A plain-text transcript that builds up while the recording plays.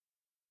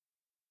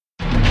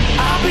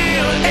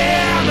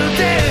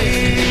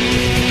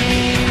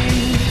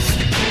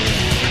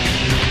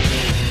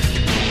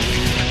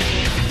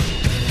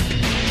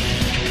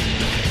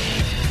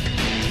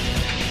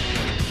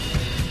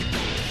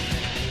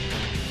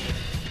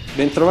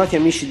Bentrovati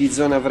amici di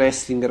Zona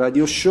Wrestling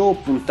Radio Show,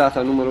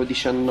 puntata numero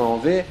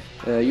 19.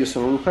 Io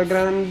sono Luca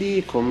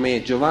Grandi, con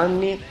me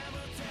Giovanni.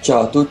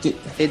 Ciao a tutti.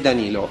 E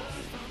Danilo.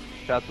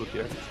 Ciao a tutti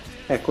ragazzi.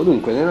 Ecco,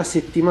 dunque, nella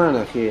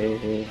settimana che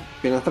è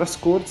appena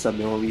trascorsa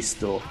abbiamo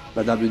visto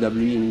la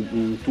WWE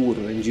in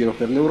tour in giro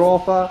per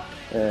l'Europa,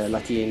 la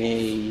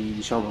TNA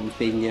diciamo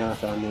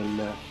impegnata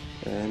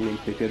nel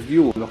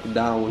pay-per-view,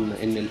 lockdown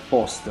e nel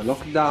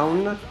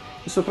post-lockdown,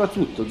 e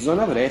soprattutto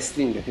Zona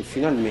Wrestling che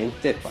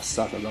finalmente è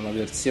passata dalla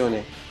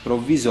versione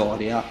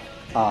provvisoria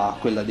a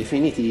quella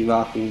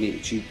definitiva,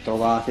 quindi ci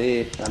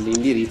trovate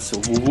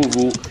all'indirizzo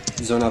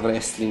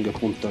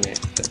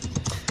www.zonawrestling.net.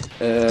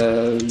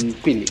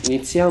 Quindi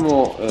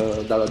iniziamo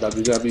dalla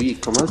WWE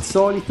come al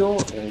solito,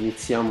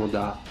 iniziamo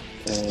da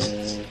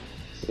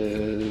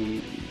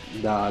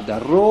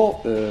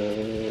Raw.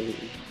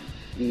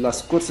 La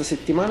scorsa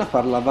settimana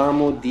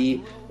parlavamo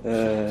di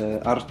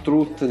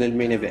R-Truth nel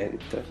main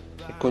event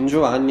e con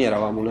Giovanni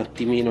eravamo un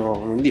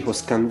attimino, non dico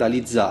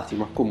scandalizzati,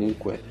 ma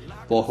comunque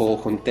poco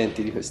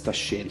contenti di questa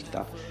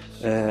scelta.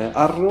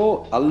 A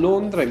Raw, a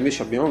Londra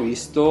invece abbiamo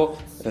visto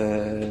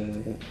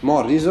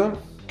Morrison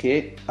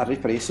che ha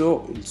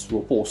ripreso il suo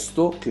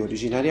posto che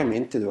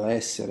originariamente doveva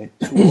essere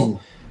suo.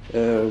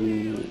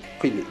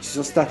 Quindi ci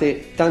sono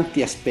stati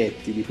tanti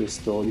aspetti di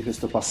questo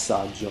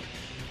passaggio.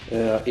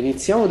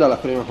 Iniziamo dalla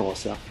prima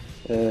cosa.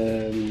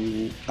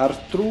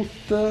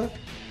 R-Truth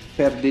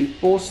perde il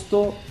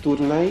posto,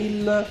 torna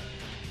heel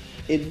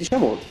e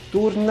diciamo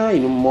torna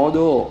in un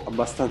modo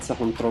abbastanza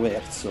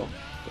controverso.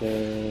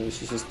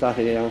 Ci sono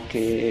state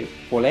anche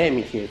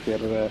polemiche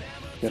per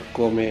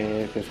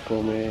come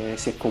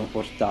si è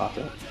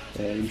comportato.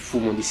 Il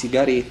fumo di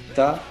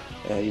sigaretta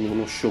in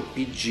uno show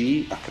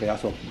PG ha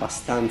creato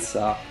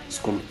abbastanza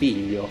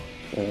scompiglio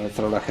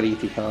tra la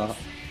critica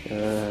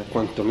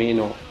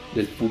quantomeno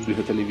del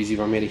pubblico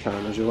televisivo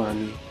americano.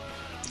 Giovanni?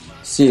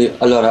 Sì,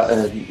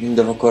 allora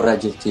devo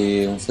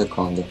correggerti un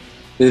secondo.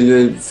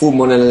 Il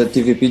fumo nel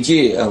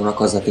TVPG è una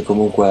cosa che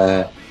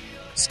comunque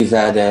si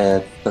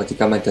vede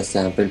praticamente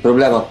sempre. Il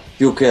problema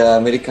più che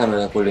americano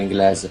è quello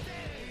inglese.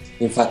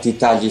 Infatti i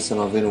tagli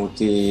sono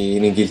avvenuti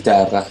in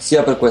Inghilterra,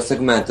 sia per quel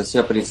segmento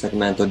sia per il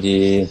segmento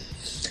di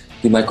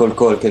Michael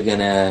Cole che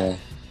viene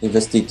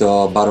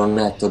investito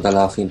baronnetto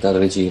dalla finta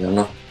regina,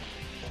 no?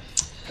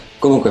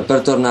 Comunque,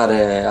 per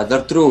tornare ad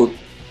R-Truth,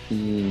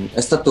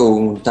 è stato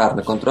un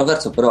turn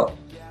controverso, però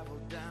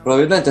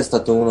probabilmente è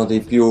stato uno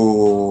dei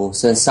più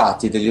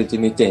sensati degli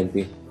ultimi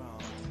tempi,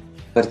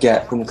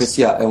 perché comunque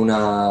sia è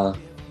un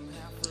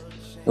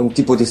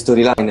tipo di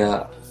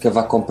storyline che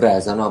va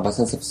compresa, no?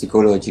 Abbastanza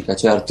psicologica,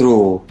 cioè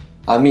R-Truth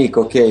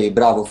amico, ok,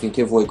 bravo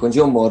finché vuoi con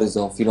John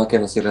Morrison, fino a che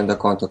non si renda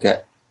conto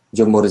che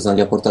John Morrison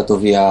gli ha portato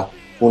via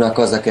una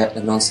cosa che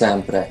non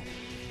sempre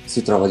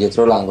si trova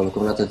dietro l'angolo,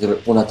 come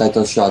una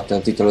title shot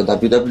al titolo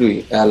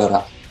WWE, e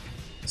allora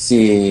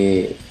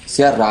si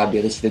arrabbia,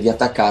 decide di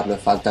attaccarlo e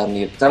fa il turn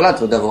heel. Tra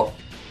l'altro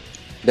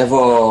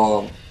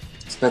devo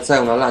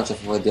spezzare una lancia a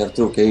favore di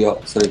R-Truth, che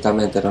io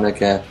solitamente non è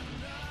che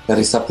per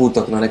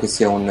risaputo che non è che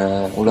sia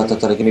un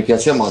lottatore che mi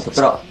piace molto,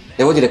 però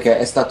devo dire che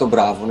è stato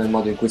bravo nel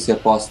modo in cui si è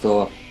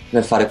posto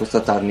nel fare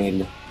questo turn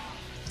heel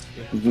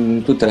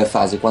in tutte le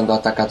fasi, quando ha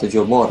attaccato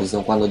Joe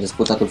Morrison, quando gli ha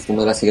sputato il fumo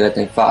della sigaretta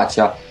in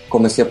faccia,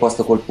 come si è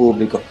posto col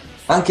pubblico,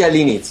 anche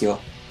all'inizio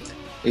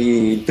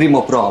il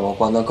primo promo,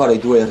 quando ancora i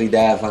due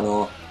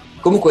ridevano,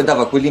 comunque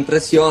dava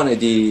quell'impressione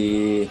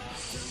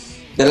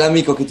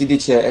dell'amico che ti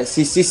dice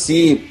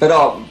sì,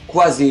 però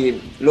quasi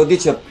lo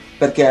dice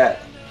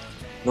perché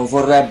non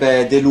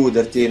vorrebbe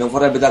deluderti, non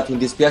vorrebbe darti un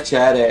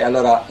dispiacere, e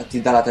allora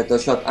ti dà la title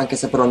shot, anche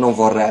se però non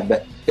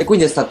vorrebbe. E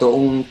quindi è stato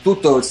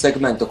tutto il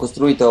segmento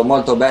costruito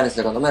molto bene,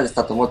 secondo me è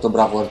stato molto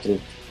bravo R-Truth.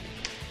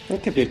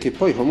 Anche perché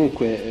poi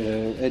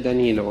comunque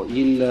Danilo,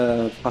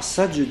 il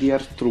passaggio di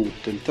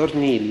R-Truth, il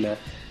turn heel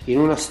in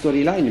una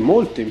storyline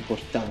molto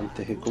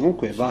importante che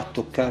comunque va a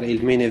toccare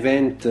il main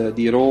event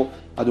di Raw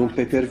ad un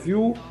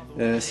pay-per-view,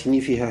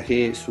 significa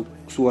che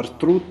su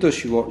R-Truth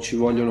ci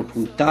vogliono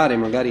puntare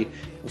magari,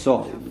 non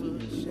so,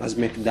 a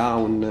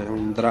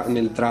SmackDown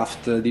nel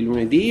draft di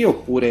lunedì,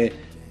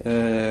 oppure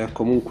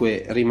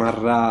comunque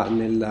rimarrà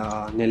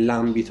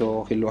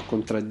nell'ambito che lo ha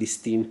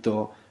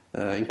contraddistinto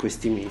in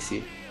questi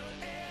mesi.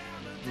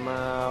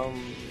 Ma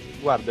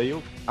guarda,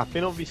 io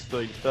appena ho visto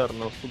il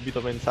turn ho subito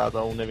pensato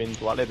a un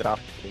eventuale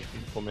draft,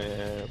 come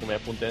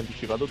appunto hai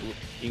anticipato tu,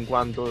 in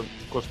quanto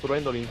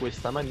costruendolo in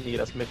questa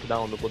maniera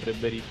SmackDown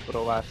potrebbe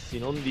ritrovarsi,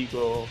 non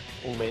dico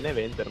un main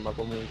eventer, ma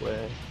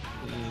comunque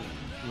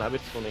una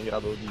persona in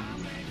grado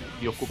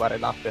di occupare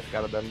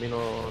l'uppercard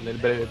almeno nel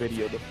breve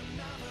periodo.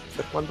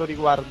 Per quanto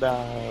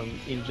riguarda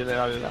in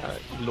generale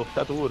il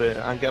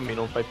lottatore, anche a me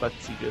non fa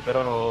impazzire,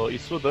 però il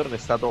suo turn è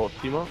stato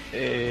ottimo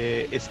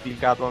e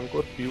spiccato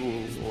ancor più,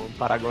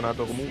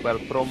 paragonato comunque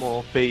al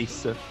promo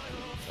face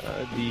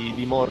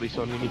di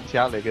Morrison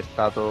iniziale, che è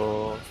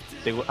stato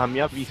a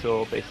mio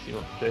avviso pessimo.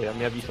 Cioè, a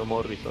mio avviso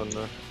Morrison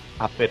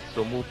ha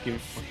perso molti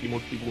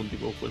punti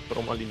con quel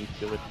promo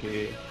all'inizio,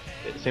 perché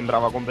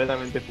sembrava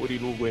completamente fuori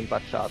luogo e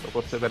impacciato,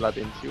 forse per la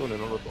tensione,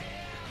 non lo so.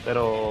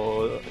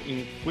 Però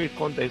in quel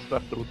contesto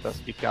R-Truth ha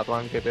spiccato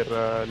anche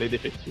per le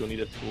defezioni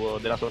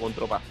della sua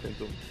controparte,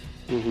 insomma.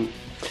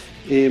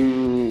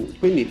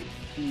 Quindi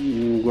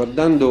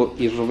guardando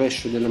il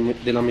rovescio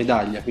della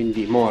medaglia,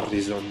 quindi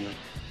Morrison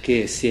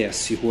che si è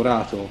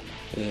assicurato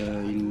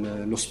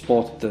lo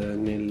spot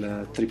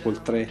nel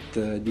triple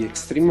threat di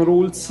Extreme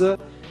Rules,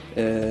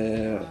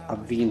 ha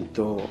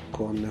vinto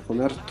con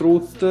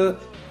R-Truth,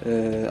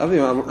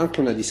 aveva anche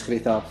una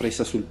discreta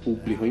presa sul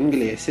pubblico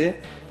inglese.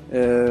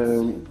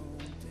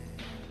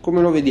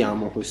 Come lo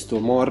vediamo questo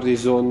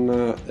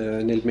Morrison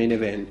nel main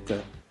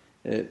event?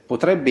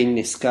 Potrebbe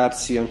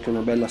innescarsi anche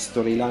una bella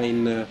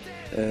storyline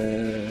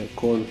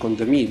con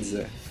The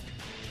Miz.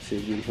 Se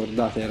vi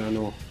ricordate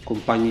erano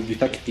compagni di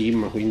tag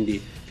team,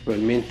 quindi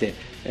probabilmente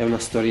è una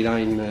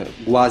storyline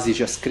quasi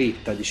già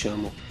scritta,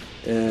 diciamo.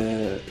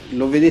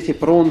 Lo vedete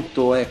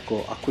pronto,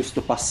 ecco, a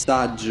questo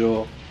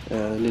passaggio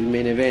nel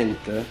main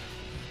event?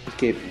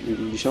 Perché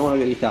diciamo la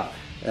verità,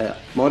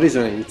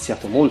 Morrison ha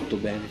iniziato molto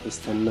bene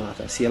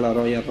quest'annata, sia la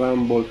Royal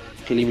Rumble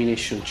che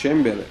l'Elimination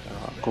Chamber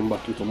ha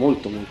combattuto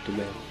molto molto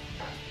bene.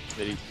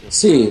 Verissimo.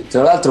 Sì,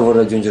 tra l'altro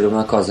vorrei aggiungere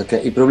una cosa, che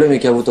i problemi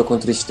che ha avuto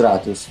contro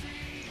Stratus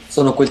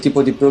sono quel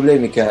tipo di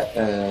problemi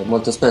che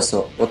molto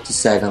spesso o ti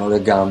segano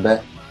le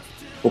gambe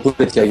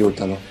oppure ti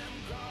aiutano.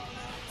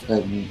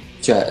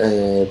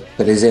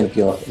 Per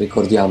esempio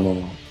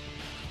ricordiamo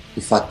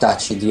i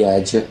fattacci di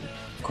Edge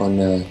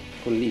con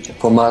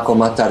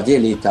Mattardi e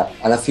Lita.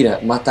 Alla fine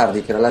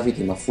Mattardi, che era la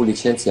vittima, fu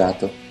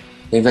licenziato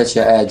e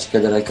invece Edge, che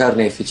era il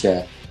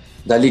carnefice,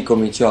 da lì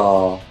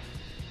cominciò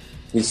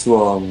il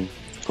suo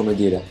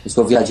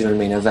viaggio nel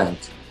main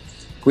event.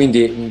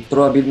 Quindi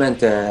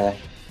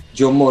probabilmente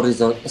John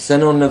Morrison, se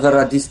non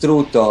verrà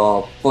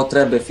distrutto,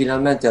 potrebbe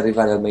finalmente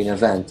arrivare al main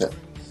event,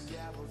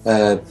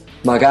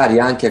 magari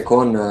anche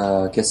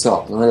con che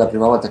so, non è la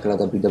prima volta che la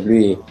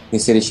WWE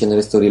inserisce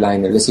nelle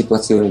storyline le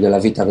situazioni della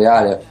vita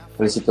reale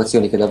o le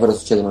situazioni che davvero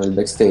succedono nel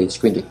backstage,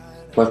 quindi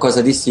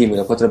qualcosa di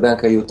simile potrebbe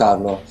anche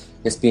aiutarlo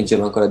e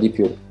spingerlo ancora di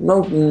più.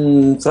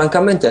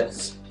 Francamente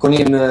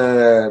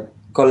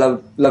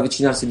con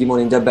l'avvicinarsi di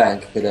Money in the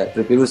Bank, che è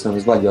per lui, se non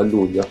mi sbaglio, a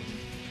luglio,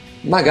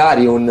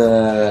 magari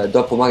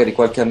dopo magari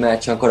qualche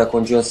match ancora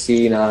con John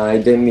Cena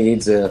e The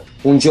Miz,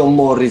 un John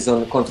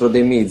Morrison contro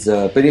The Miz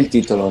per il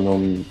titolo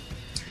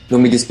non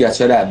mi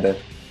dispiacerebbe,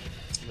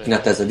 in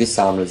attesa di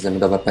SummerSlam,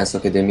 dove penso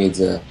che The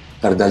Miz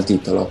perda il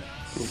titolo.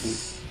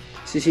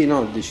 Sì,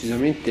 no,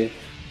 decisamente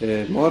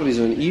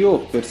Morrison, io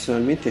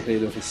personalmente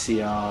credo che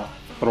sia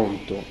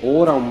pronto,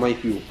 ora o mai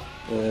più.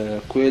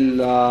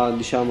 Quella,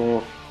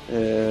 diciamo,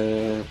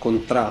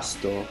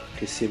 contrasto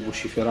che si è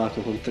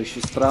vociferato con Trish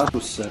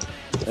Stratus,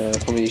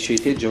 come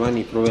dicevi te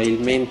Giovanni,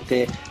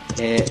 probabilmente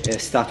è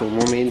stato un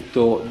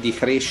momento di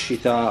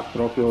crescita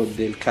proprio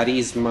del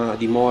carisma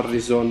di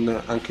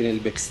Morrison anche nel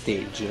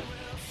backstage.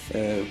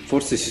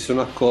 Forse si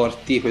sono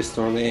accorti,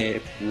 questo non è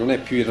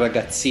più il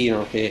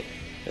ragazzino che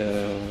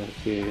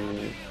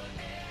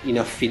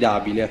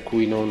inaffidabile, a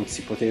cui non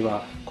si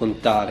poteva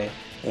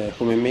contare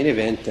come main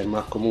eventer,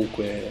 ma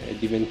comunque è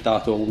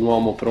diventato un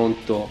uomo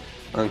pronto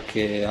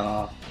anche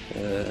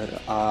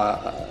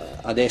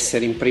ad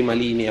essere in prima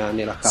linea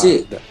nella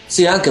card.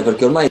 Sì, anche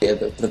perché ormai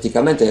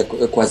praticamente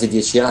è quasi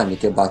 10 anni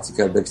che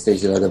bazzica il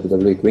backstage della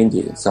WWE,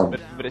 quindi insomma. Per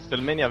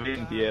WrestleMania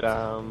 20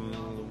 era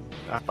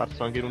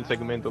apparso anche in un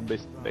segmento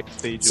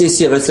backstage.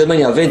 Sì,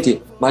 WrestleMania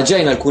 20, ma già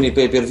in alcuni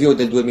pay-per-view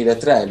del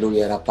 2003 lui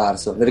era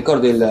apparso. Mi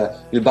ricordo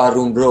il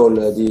Barroom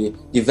Brawl di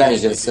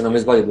Vengeance, se non mi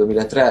sbaglio, del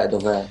 2003,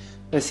 dove...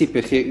 Sì,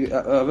 perché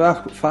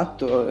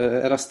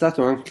era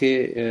stato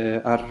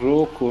anche a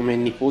Raw come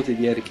nipote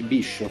di Eric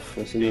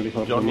Bischoff, se non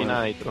ricordo Johnny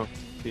male. Nitro.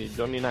 Sì,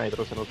 Johnny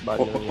Nitro, se non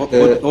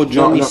sbaglio. O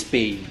Johnny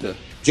Spade.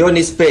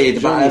 Johnny Spade,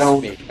 ma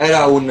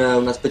era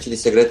una specie di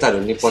segretario,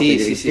 il nipote di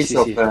Eric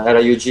Bischoff, sì. Era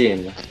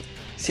Eugene.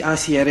 Sì,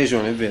 hai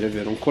ragione, è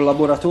vero, un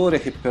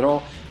collaboratore che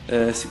però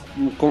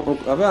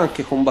aveva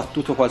anche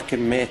combattuto qualche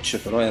match,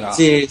 però era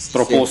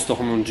proposto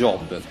come un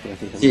job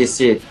praticamente.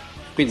 Sì.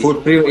 Quindi,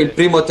 fu il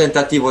primo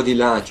tentativo di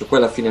lancio, poi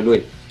alla fine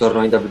lui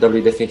tornò in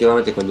WWE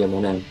definitivamente con gli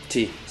M&M.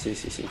 Sì,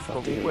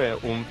 infatti. Comunque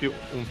un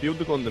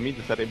feud con The Miz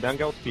sarebbe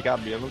anche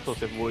auspicabile, non so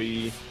se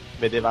voi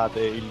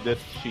vedevate il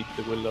Dirt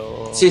Sheet,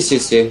 quello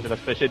sì. della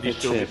specie di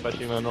show che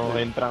facevano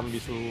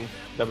entrambi su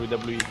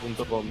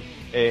www.com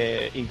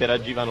e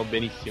interagivano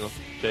benissimo,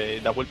 cioè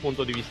da quel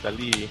punto di vista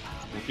lì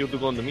un feud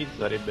con The Miz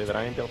sarebbe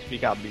veramente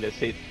auspicabile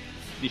se,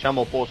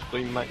 diciamo, posto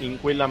in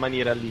quella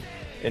maniera lì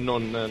e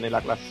non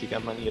nella classica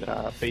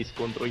maniera face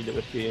contro heel,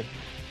 perché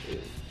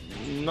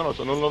non lo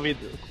so, non lo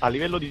vedo a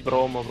livello di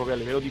promo, proprio a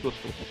livello di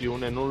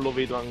costruzione non lo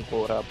vedo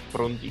ancora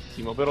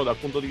prontissimo, però dal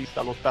punto di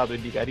vista lottato e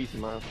di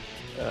carisma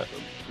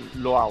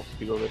lo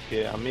auspico,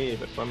 perché a me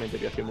personalmente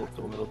piace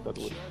molto come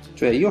lottatore.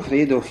 Cioè io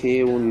credo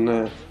che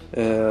un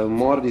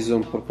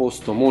Morrison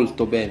proposto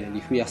molto bene di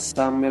qui a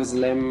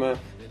SummerSlam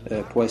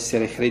può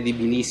essere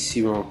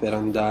credibilissimo per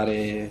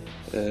andare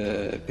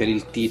per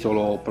il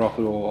titolo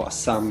proprio a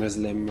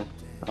SummerSlam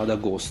ad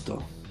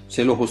agosto,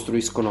 se lo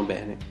costruiscono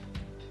bene.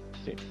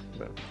 Sì,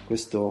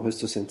 questo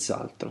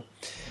senz'altro.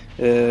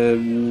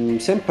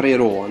 Sempre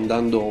Raw,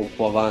 andando un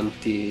po'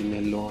 avanti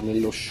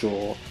nello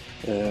show,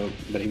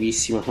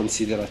 brevissima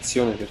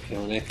considerazione perché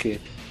non è che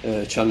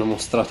ci hanno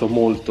mostrato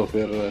molto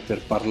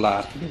per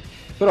parlarne,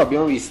 però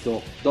abbiamo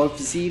visto Dolph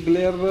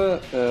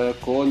Ziggler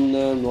con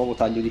nuovo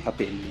taglio di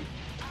capelli,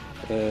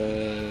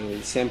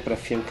 sempre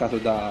affiancato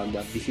da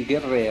Vicky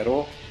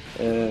Guerrero.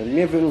 Mi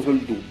è venuto il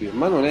dubbio,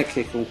 ma non è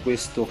che con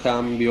questo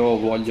cambio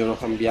vogliono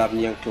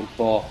cambiargli anche un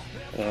po'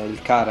 il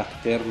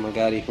character,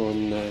 magari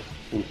con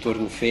un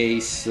turn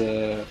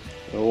face,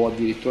 o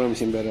addirittura mi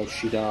sembra era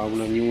uscita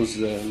una news,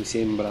 mi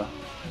sembra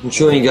Un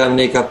chewing gum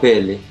nei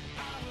capelli.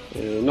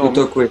 no,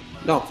 Tutto qui.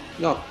 no,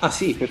 ah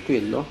sì, per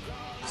quello?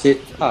 Sì.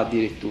 Ah,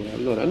 addirittura,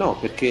 allora no,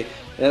 perché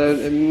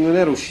non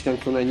era uscita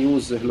anche una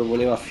news che lo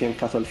voleva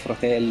affiancato al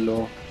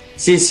fratello?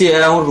 Sì,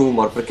 era un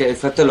rumor perché il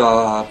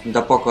fratello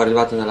da poco è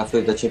arrivato nella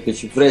Florida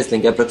Championship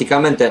Wrestling e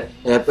praticamente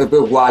è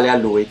proprio uguale a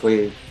lui.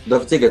 Poi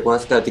Dolph Ziggler con la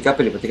scelta di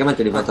capelli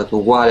praticamente è diventato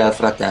uguale al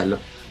fratello.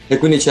 E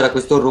quindi c'era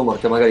questo rumor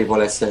che magari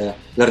volesse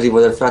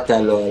l'arrivo del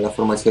fratello e la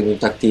formazione di un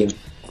tag team,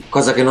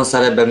 cosa che non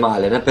sarebbe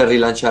male né per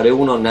rilanciare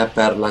uno né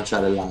per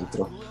lanciare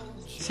l'altro.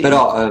 Sì,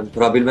 Però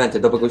probabilmente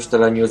dopo che è uscita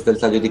la news del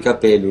taglio di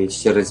capelli ci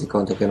si è resi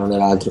conto che non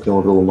era altro che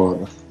un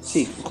rumor.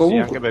 sì, Sì,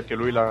 comunque anche perché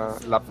lui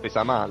l'ha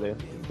presa male.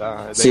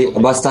 Dai Sì, commenti,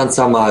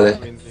 abbastanza male.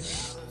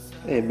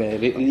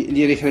 quindi-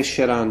 gli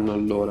ricresceranno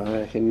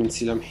allora, che non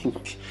si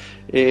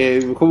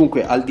lamenti.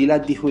 Comunque, al di là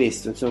di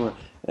questo, insomma,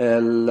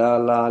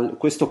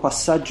 questo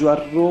passaggio a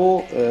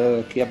Raw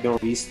che abbiamo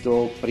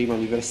visto prima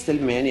di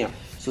WrestleMania,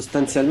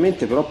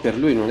 sostanzialmente però per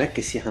lui non è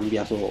che sia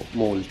cambiato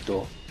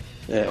molto,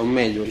 o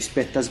meglio,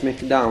 rispetto a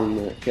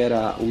SmackDown che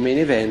era un main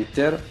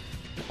eventer,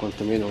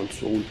 quantomeno nel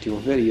suo ultimo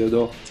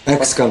periodo,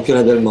 Ex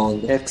campione del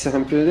mondo. ex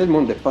campione del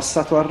mondo, è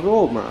passato a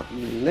Roma,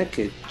 non è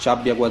che ci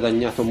abbia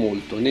guadagnato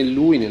molto, né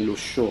lui né lo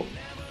show.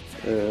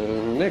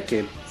 Non è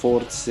che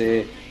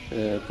forse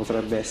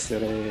potrebbe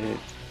essere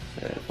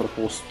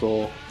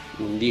proposto,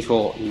 non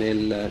dico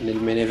nel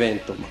main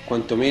event, ma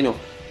quantomeno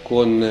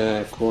con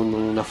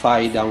una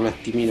faida un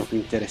attimino più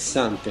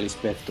interessante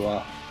rispetto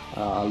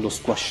allo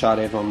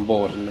squasciare Van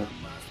Born.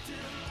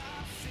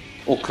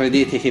 O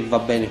credete che va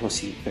bene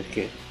così?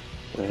 Perché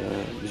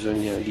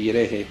bisogna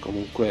dire che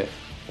comunque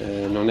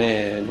non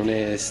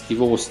è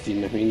Steve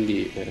Austin,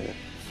 quindi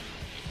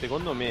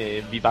Secondo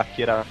me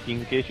vivacchierà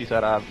finché ci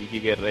sarà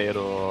Vicky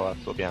Guerrero al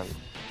suo fianco.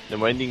 Nel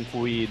momento in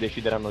cui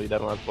decideranno di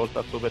dare una svolta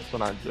al suo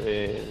personaggio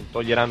e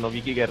toglieranno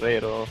Vicky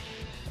Guerrero,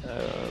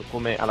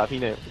 come alla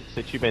fine,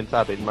 se ci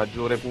pensate, il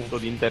maggiore punto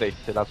di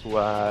interesse, la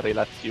sua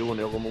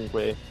relazione o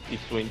comunque il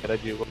suo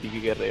interagire con Vicky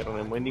Guerrero,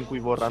 nel momento in cui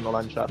vorranno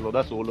lanciarlo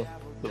da solo,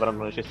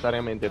 dovranno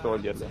necessariamente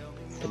toglierlo.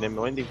 E nel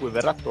momento in cui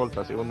verrà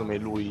tolta, secondo me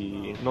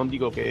lui, non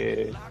dico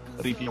che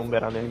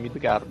ripiomberà nel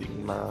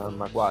mid-carding,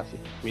 ma quasi.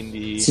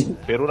 Quindi Sì.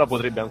 per ora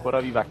potrebbe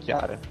ancora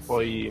vivacchiare,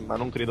 poi, ma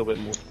non credo per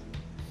molto.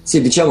 Sì,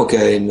 diciamo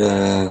che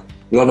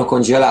lo hanno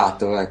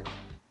congelato, ecco.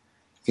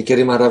 Finché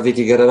rimarrà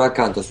Vicky Guerrero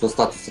accanto, il suo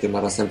status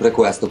rimarrà sempre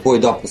questo. Poi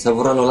dopo, se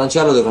vorranno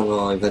lanciarlo,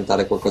 dovranno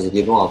inventare qualcosa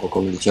di nuovo,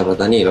 come diceva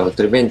Danilo,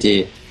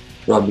 altrimenti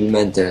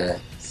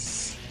probabilmente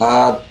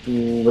a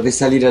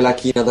risalire la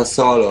china da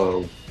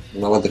solo,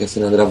 una volta che se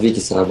ne andrà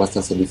Vicky, sarà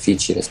abbastanza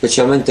difficile,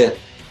 specialmente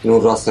in un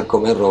roster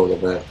come il Raw,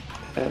 dove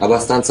è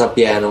abbastanza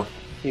pieno.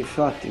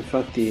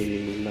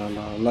 infatti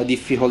la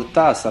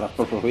difficoltà sarà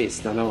proprio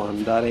questa, no?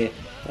 Andare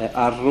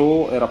a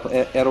Raw,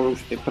 ero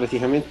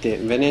praticamente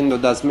venendo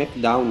da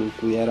SmackDown in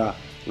cui era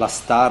la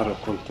star, o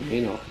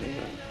quantomeno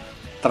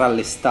tra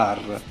le star.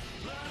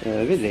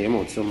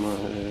 Vedremo, insomma,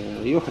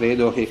 io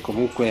credo che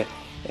comunque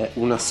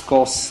una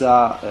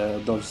scossa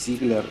Dolph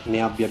Ziggler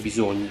ne abbia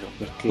bisogno,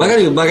 perché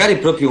Magari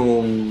proprio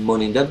un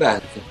Money in the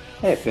Bank.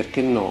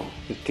 perché no?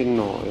 Perché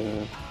no?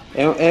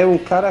 È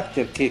un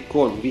character che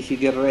con Vicky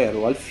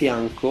Guerrero al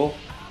fianco,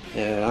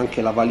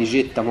 anche la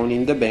valigetta Money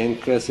in the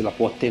Bank se la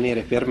può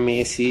tenere per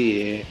mesi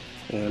e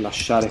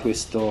lasciare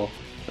questa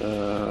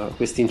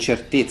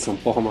incertezza,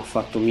 un po' come ha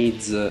fatto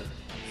Miz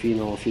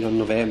fino a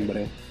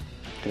novembre,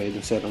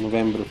 credo, se era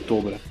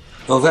novembre-ottobre.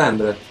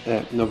 Novembre.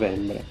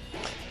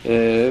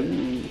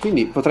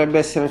 Quindi potrebbe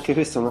essere anche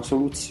questa una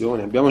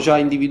soluzione. Abbiamo già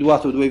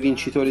individuato due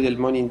vincitori del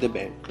Money in the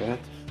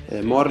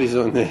Bank,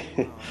 Morrison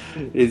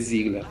e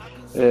Ziggler.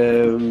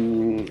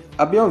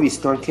 Abbiamo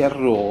visto anche a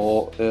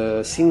Raw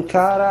Sin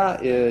Cara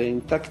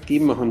in tag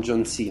team con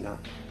John Cena.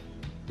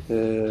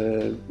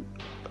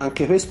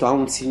 Anche questo ha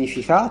un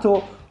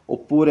significato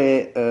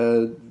oppure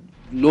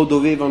lo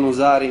dovevano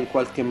usare in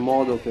qualche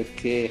modo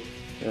perché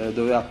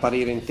doveva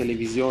apparire in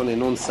televisione,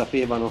 non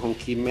sapevano con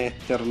chi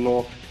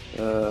metterlo,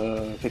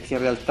 perché in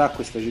realtà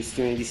questa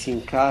gestione di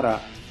Sin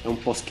Cara è un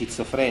po'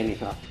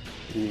 schizofrenica.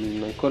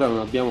 Ancora non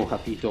abbiamo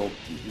capito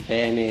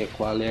bene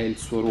qual è il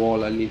suo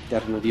ruolo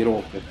all'interno di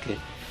Raw, perché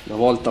una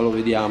volta lo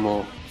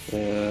vediamo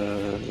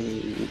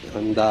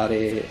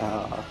andare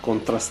a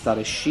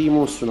contrastare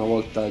Sheamus, una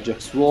volta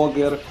Jack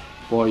Swagger,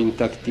 poi in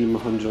tag team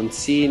con John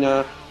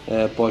Cena,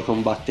 poi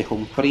combatte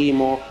con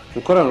Primo.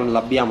 Ancora non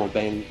l'abbiamo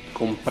ben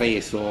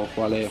compreso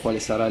quale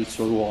sarà il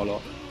suo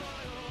ruolo.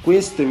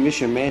 questo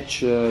invece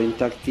match in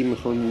tag team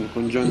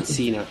con John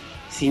Cena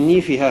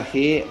significa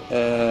che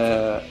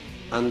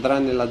andrà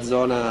nella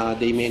zona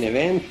dei main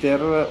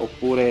eventer,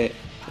 oppure,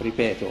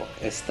 ripeto,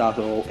 è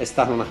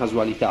stata una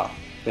casualità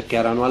perché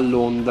erano a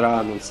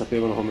Londra, non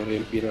sapevano come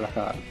riempire la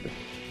card?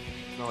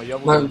 No, io ho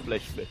avuto un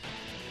flashback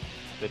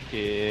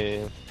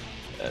perché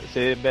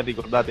se ben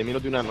ricordate, meno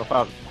di un anno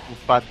fa fu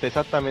fatta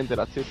esattamente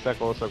la stessa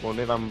cosa con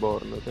Evan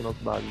Bourne, se non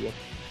sbaglio,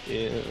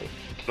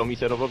 lo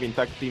misero proprio in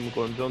tag team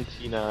con John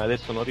Cena,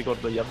 adesso non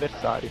ricordo gli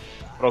avversari,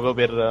 proprio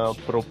per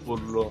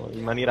proporlo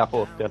in maniera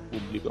forte al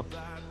pubblico.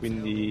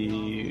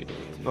 Quindi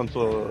non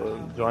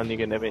so, Giovanni,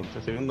 che ne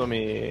pensa. Secondo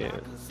me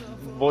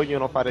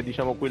vogliono fare,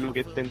 diciamo, quello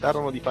che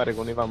tentarono di fare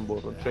con Evan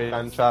Bourne, cioè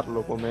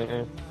lanciarlo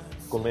come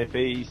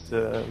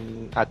face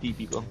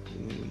atipico,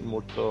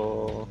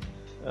 molto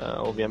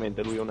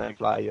ovviamente lui è un high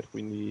flyer,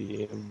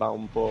 quindi va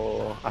un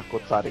po' a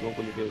cozzare con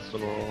quelli che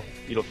sono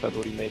i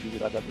lottatori medi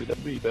della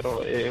WWE, però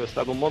è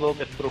stato un modo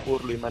per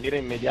proporlo in maniera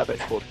immediata e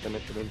forte,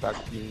 metterlo in tag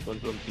team con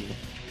John Cena,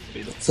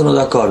 credo. Sono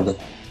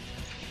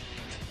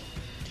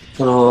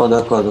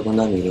d'accordo con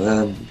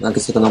Danilo, anche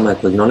secondo me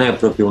non è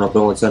proprio una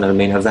promozione al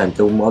main event,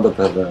 è un modo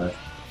per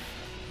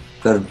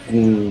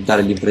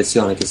dare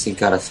l'impressione che Sin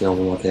Cara sia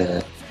uno che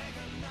è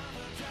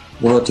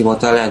un ottimo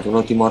talento, un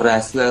ottimo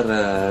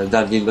wrestler,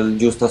 dargli il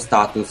giusto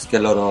status che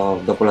loro,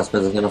 dopo la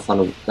spesa che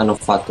hanno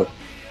fatto,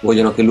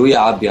 vogliono che lui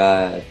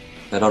abbia,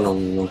 però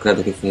non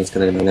credo che finisca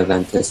nel main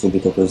event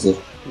subito così,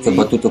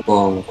 soprattutto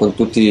con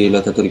tutti i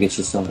lottatori che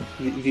ci sono.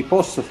 Vi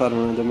posso fare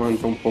una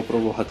domanda un po'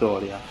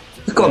 provocatoria?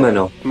 Come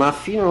no? Ma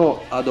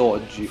fino ad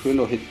oggi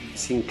quello che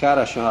Sin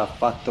Cara ci ha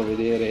fatto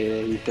vedere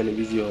in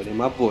televisione,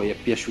 ma a voi è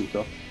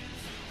piaciuto?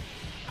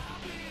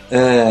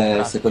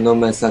 Secondo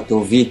me è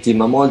stato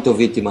molto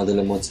vittima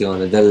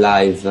dell'emozione, del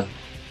live.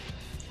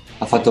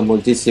 Ha fatto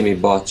moltissimi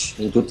botch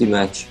in tutti i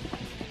match.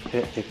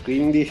 E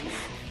quindi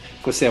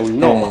cos'è un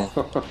no?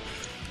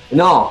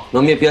 No,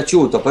 non mi è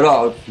piaciuto,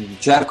 però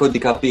cerco di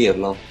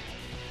capirlo.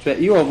 Cioè,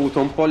 io ho avuto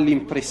un po'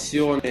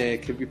 l'impressione,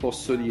 che vi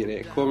posso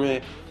dire,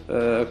 come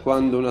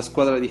quando una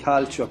squadra di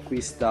calcio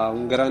acquista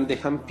un grande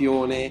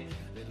campione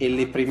e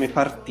le prime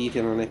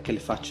partite non è che le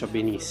faccia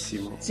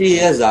benissimo. Sì,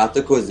 esatto,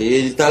 è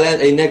così.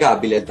 È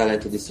innegabile il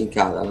talento di Sin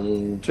Cara.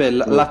 Cioè,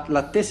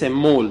 l'attesa è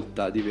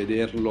molta di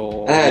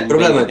vederlo. Il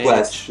problema è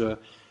questo.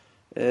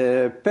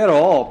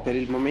 Però per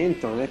il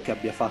momento non è che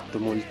abbia fatto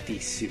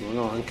moltissimo,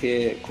 no?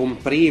 Anche con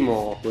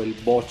Primo, quel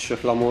botch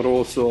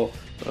clamoroso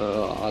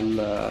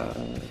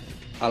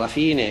alla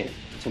fine,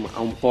 insomma,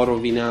 ha un po'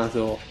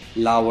 rovinato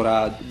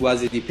l'aura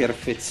quasi di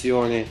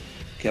perfezione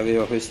che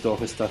aveva questo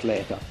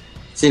atleta.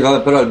 Sì,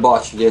 vabbè, però il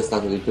botch lì è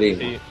stato di Primo.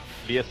 Sì,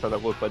 lì è stata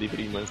colpa di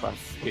Primo,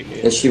 infatti.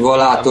 È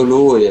scivolato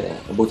lui e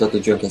ha buttato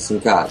giù anche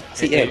Sin Cara.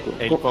 Sì, ecco.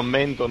 E il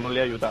commento non li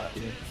ha aiutati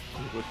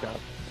in quel caso.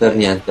 Per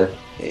niente.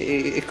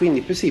 E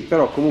quindi sì,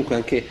 però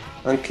comunque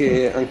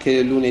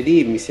anche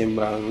lunedì mi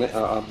sembra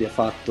abbia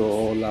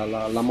fatto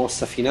la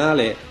mossa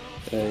finale,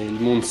 il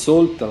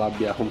moonsault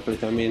l'abbia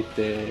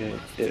completamente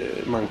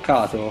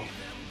mancato.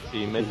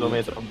 Sì, mezzo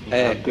metro.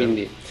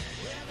 Quindi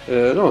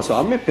non lo so,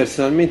 a me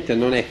personalmente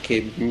non è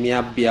che mi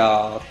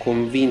abbia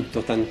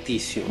convinto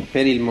tantissimo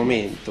per il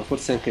momento,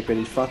 forse anche per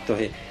il fatto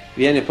che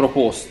viene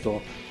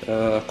proposto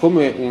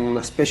come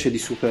una specie di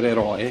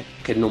supereroe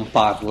che non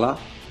parla,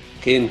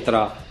 che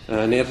entra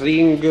nel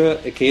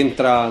ring, che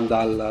entra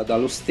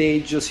dallo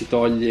stage, si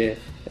toglie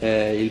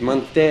il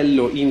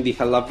mantello,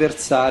 indica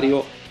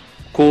l'avversario,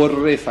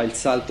 corre, fa il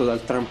salto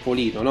dal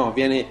trampolino, no?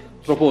 Viene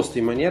proposto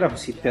in maniera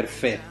così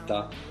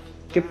perfetta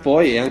che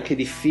poi è anche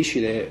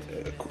difficile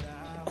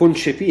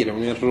concepire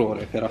un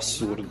errore, per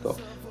assurdo.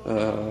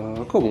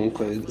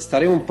 Comunque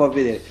staremo un po' a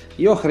vedere.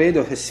 Io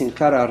credo che Sin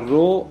Cara a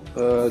Raw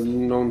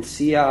non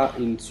sia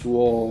il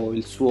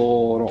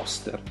suo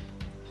roster.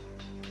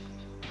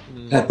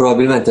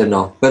 Probabilmente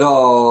no,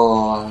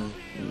 però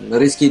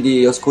rischi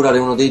di oscurare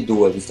uno dei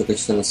due, visto che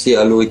ci sono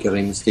sia lui che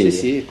Rey Mysterio.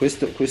 Sì,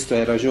 questo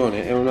hai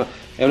ragione,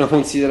 è una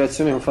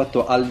considerazione che ho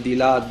fatto al di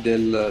là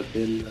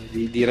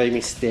di Rey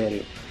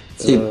Mysterio.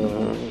 Sì.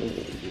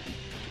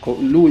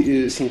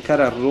 Lui, Sin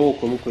Cara a Raw,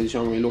 comunque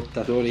diciamo i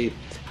lottatori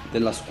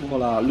della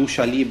scuola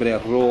Lucha Libre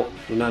a Raw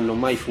non hanno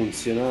mai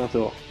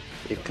funzionato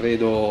e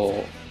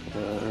credo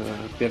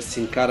per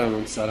Sin Cara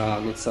non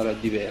sarà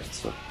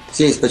diverso.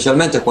 Sì,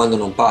 specialmente quando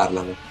non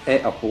parlano.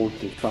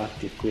 Appunto,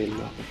 infatti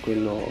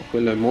quello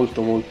è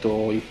molto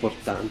molto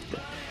importante.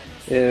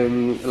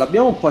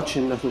 L'abbiamo un po'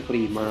 accennato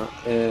prima,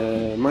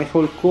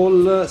 Michael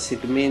Cole,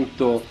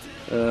 segmento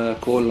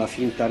con la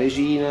finta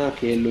regina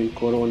che lo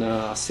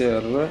incorona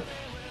Sir,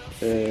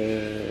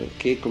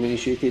 che come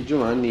dicete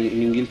Giovanni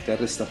in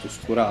Inghilterra è stato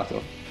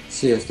oscurato.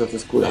 Sì, è stato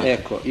oscurato.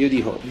 Ecco, io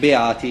dico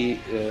beati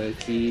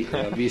chi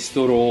ha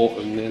visto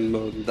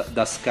Raw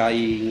da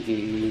Sky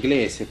in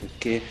inglese,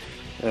 perché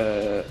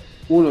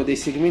uno dei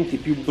segmenti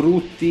più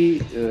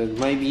brutti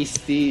mai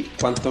visti,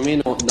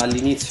 quantomeno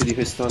dall'inizio di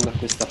questo anno a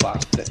questa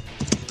parte.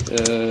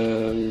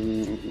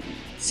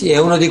 Sì, è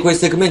uno di quei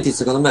segmenti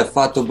secondo me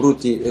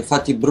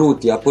fatti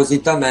brutti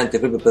appositamente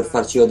proprio per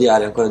farci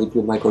odiare ancora di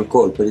più Michael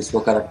Cole per il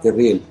suo character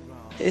real.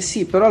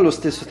 Sì, però allo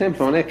stesso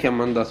tempo non è che ha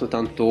mandato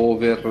tanto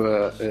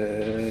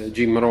over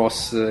Jim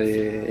Ross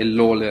e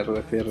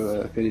Lawler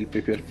per il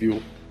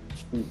pay-per-view.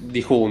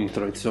 Di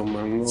contro,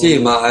 insomma. Sì,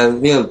 ma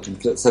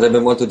sarebbe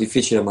molto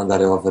difficile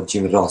mandare over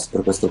Jim Ross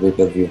per questo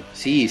pay-per-view.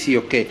 Sì, sì,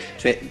 ok.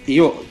 Cioè,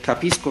 io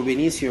capisco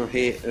benissimo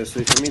che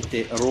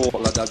solitamente Raw,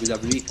 la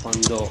WWE,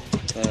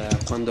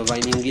 quando va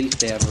in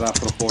Inghilterra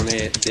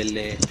propone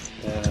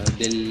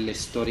delle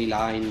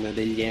storyline,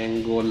 degli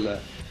angle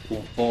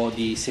un po'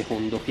 di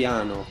secondo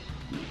piano,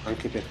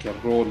 anche perché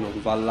Raw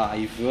non va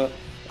live,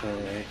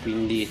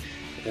 quindi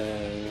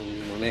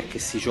non è che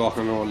si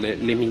giocano le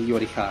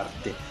migliori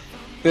carte.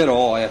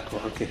 Però ecco,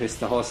 anche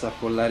questa cosa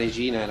con la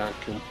regina era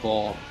anche un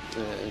po',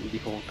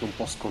 dico anche un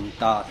po'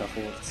 scontata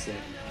forse,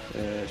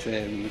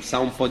 cioè sa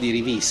un po' di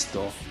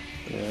rivisto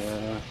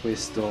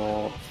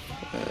questo,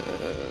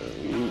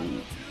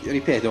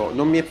 ripeto,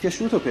 non mi è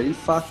piaciuto per il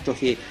fatto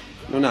che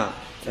non ha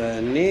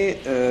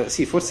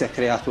sì, forse ha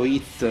creato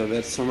hit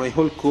verso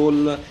Michael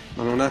Cole,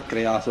 ma non ha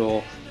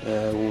creato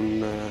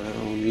un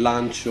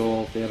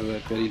lancio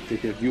per il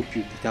pay-per-view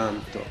più di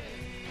tanto,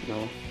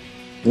 no?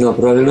 No,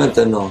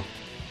 probabilmente no.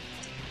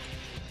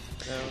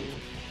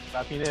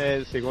 Alla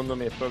fine secondo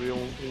me è proprio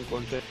un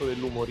concetto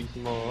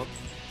dell'umorismo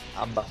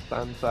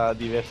abbastanza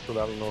diverso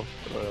dal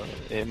nostro,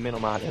 e meno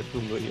male,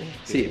 aggiungo io.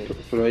 Sì,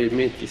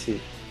 probabilmente sì.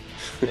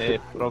 È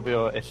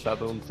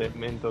stato un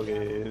segmento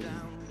che,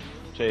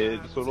 cioè,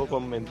 solo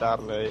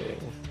commentarlo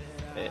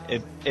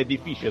è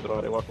difficile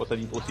trovare qualcosa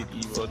di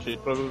positivo, cioè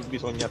proprio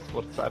bisogna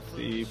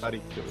sforzarsi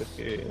parecchio,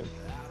 perché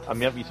a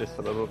mio avviso è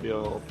stato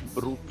proprio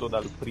brutto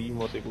dal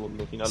primo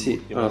secondo fino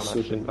all'ultimo, non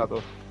ha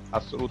centrato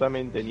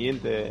assolutamente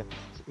niente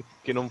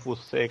che non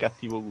fosse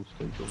cattivo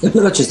gusto, insomma. E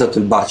però c'è stato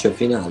il bacio al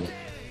finale.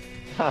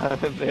 Ah,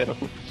 è vero.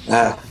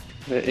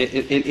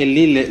 E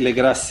lì le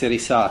grasse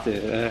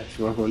risate,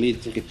 proprio lì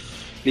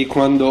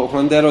quando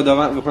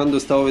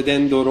stavo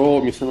vedendo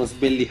Raw mi sono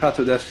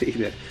sbellicato da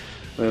ridere.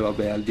 Poi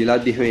vabbè, al di là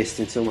di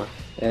questo, insomma,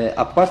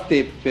 a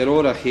parte per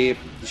ora che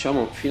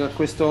diciamo fino a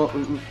questo,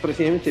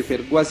 praticamente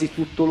per quasi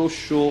tutto lo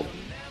show,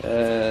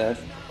 a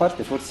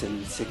parte forse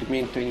il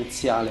segmento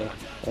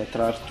iniziale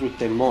tra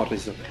R-Truth e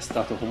Morrison, che è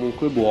stato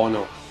comunque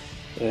buono,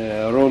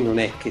 Raw non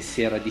è che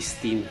si era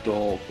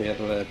distinto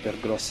per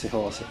grosse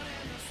cose.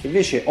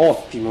 Invece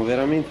ottimo,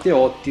 veramente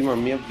ottimo a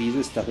mio avviso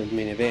è stato il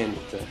main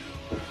event.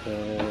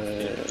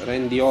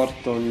 Randy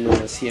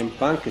Orton CM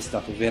Punk è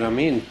stato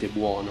veramente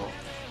buono,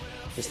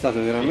 è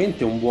stato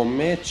veramente un buon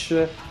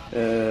match,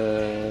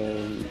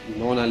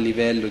 non a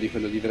livello di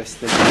quello di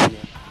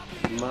WrestleMania,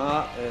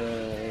 ma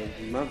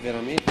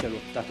veramente ha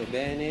lottato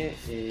bene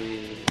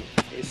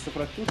e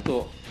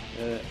soprattutto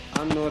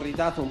hanno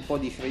ridato un po'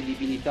 di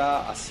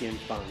credibilità a CM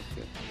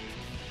Punk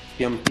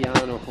pian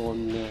piano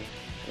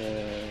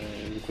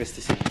in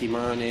queste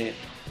settimane,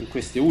 in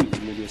queste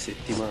ultime 2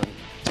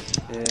 settimane.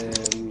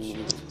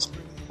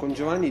 Con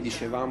Giovanni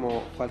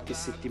dicevamo qualche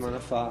settimana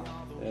fa,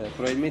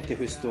 probabilmente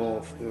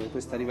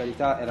questa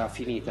rivalità era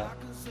finita,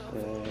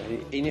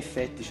 e in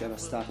effetti c'era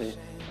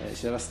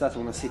stata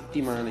una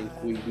settimana in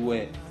cui i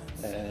due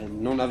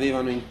non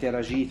avevano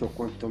interagito, o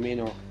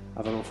quantomeno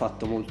avevano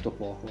fatto molto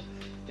poco.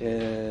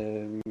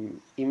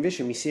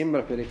 Invece mi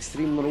sembra per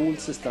Extreme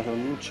Rules è stato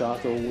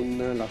annunciato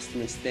un Last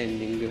Man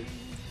Standing.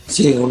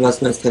 Sì, un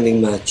Last Man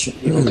Standing match.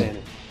 Va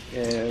bene.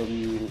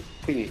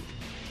 Quindi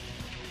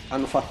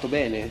hanno fatto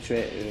bene,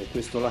 cioè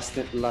questo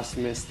last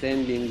Man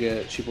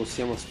Standing, ci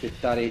possiamo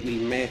aspettare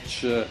il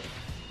match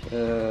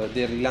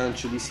del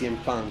rilancio di CM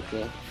Punk?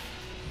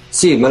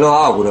 Sì, me lo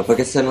auguro,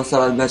 perché se non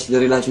sarà il match del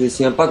rilancio di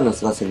CM Punk non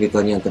sarà servito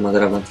a niente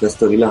mandare avanti la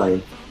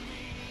storyline.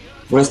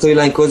 Una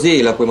storyline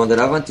così la puoi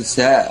mandare avanti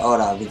se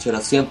ora vincerà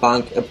CM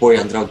Punk e poi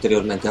andrà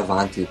ulteriormente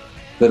avanti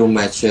per un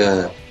match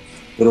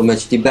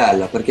di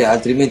bella, perché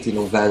altrimenti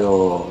non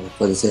vedo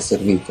cosa sia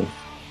servito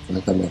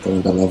francamente ad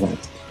andare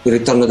avanti. Il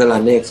ritorno della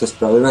Nexus,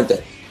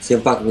 probabilmente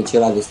CM Punk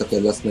vincerà visto che è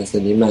il Last Man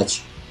Standing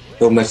match,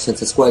 è un match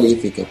senza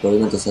squalifiche,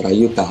 probabilmente sarà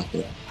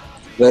aiutato,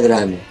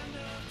 vedremo.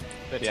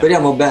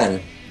 Speriamo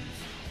bene.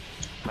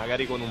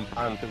 Magari con un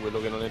punt, quello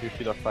che non è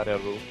riuscito a fare a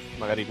Raw,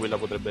 magari quella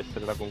potrebbe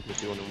essere la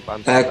conclusione, un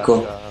punt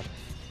ecco,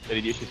 per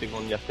i 10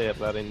 secondi a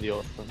terra Randy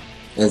Orton.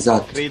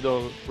 Esatto.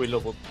 Credo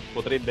quello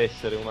potrebbe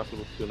essere una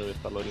soluzione per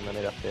farlo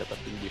rimanere a terra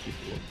più di 10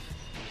 secondi,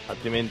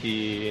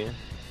 altrimenti,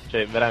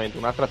 cioè, veramente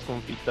un'altra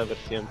sconfitta per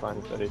CM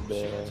Punk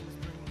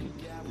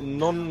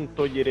non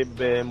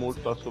toglierebbe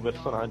molto al suo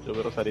personaggio,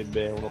 però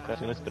sarebbe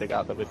un'occasione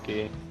sprecata,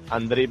 perché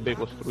andrebbe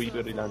costruito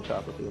e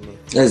rilanciato, secondo me.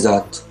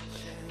 Esatto.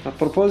 A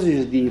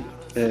proposito di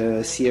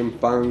CM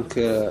Punk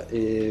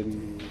e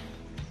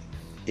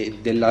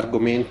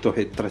dell'argomento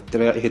che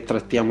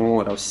trattiamo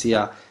ora,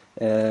 ossia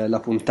la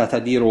puntata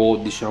di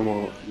Raw,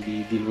 diciamo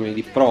di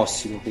lunedì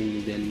prossimo,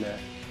 quindi del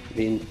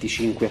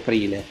 25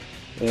 aprile,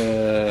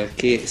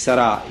 che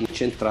sarà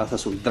incentrata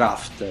sul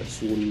draft,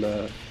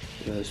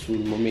 sul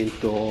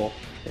momento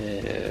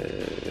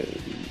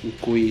in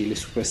cui le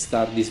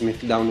superstar di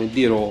SmackDown e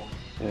di Raw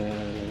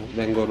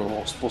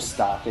vengono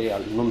spostate,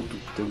 non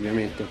tutte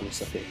ovviamente, come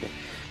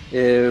sapete.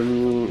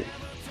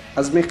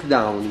 A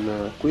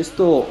SmackDown,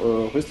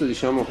 questo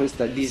diciamo,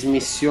 questa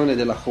dismissione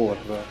della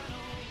core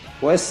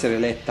può essere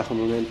letta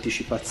come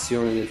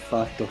un'anticipazione del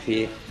fatto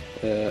che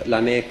la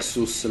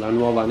Nexus, la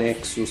nuova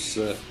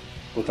Nexus,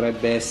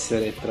 potrebbe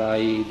essere tra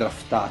i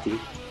draftati?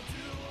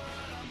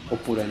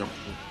 Oppure no?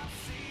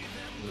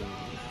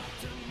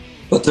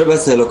 Potrebbe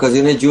essere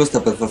l'occasione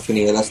giusta per far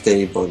finire la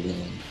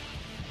stable,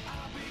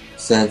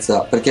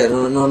 senza, perché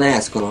non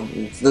escono,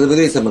 da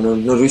vedere sembra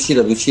non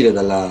riuscire ad uscire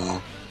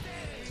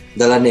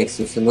dalla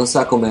Nexus, non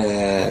sa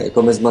come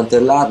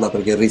smantellarla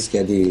perché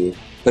rischia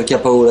perché ha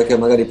paura che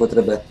magari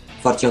potrebbe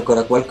farci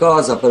ancora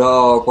qualcosa,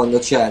 però quando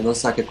c'è non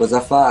sa che cosa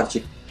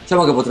farci.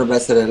 Diciamo che potrebbe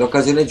essere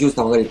l'occasione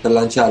giusta magari per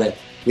lanciare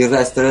il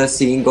wrestler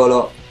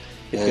singolo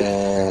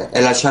e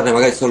lasciarne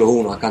magari solo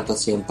uno accanto a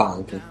CM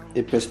Punk.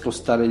 E per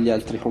spostare gli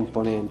altri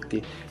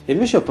componenti. E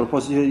invece, a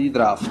proposito di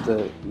draft,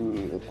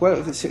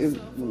 quale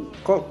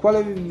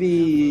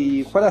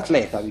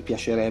atleta vi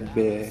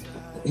piacerebbe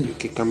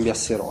che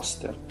cambiasse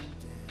roster?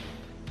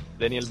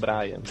 Daniel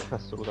Bryan,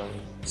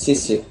 assolutamente.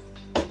 Sì.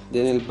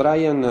 Daniel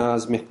Bryan a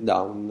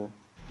SmackDown.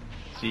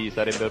 Sì,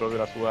 sarebbe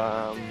proprio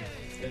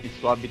il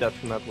suo habitat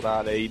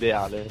naturale,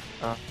 ideale.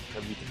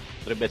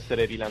 Potrebbe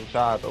essere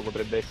rilanciato,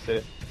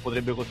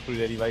 potrebbe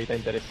costruire rivalità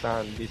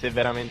interessanti. Se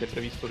veramente è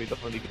previsto il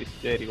ritorno di Chris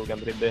Jericho, che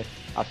andrebbe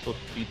a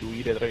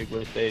sostituire tra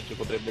virgolette Edge,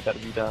 potrebbe dar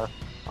vita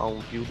a un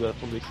feud dal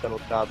punto di vista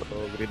lottato,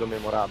 credo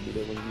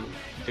memorabile. Quindi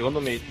secondo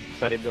me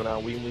sarebbe una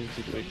win-win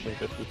situation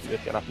per tutti,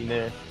 perché alla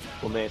fine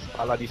come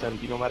spalla di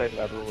Santino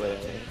Marella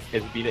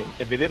è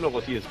svilente, e vederlo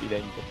così è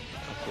svilente,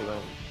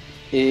 assolutamente.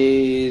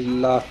 E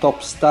la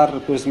top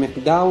star per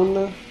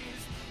SmackDown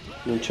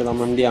non ce la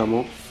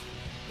mandiamo?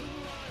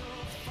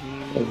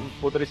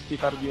 Potresti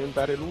far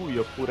diventare lui,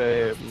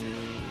 oppure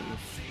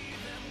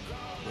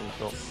non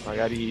so,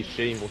 magari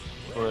Sheamus,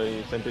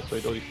 sempre il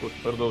solito discorso,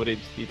 però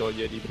dovresti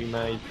togliergli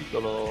prima il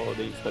titolo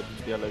degli Stati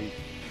Uniti alla vita,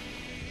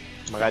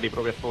 magari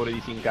proprio a favore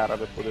di Sin Cara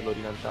per poterlo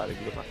rilanciare,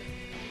 chi lo sa.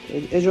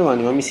 E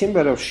Giovanni, ma mi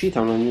sembra era uscita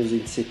una news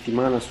in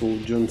settimana su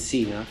John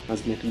Cena a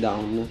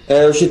SmackDown.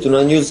 È uscita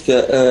una news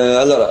che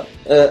allora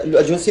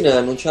John Cena è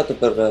annunciato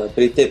per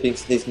i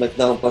tapings di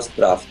SmackDown post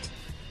draft.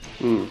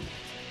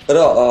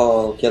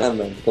 Però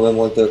chiaramente come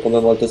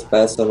molto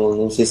spesso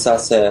non si sa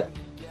se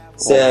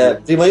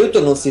prima di tutto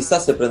non si sa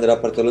se prenderà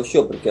parte allo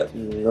show, perché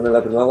non è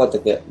la prima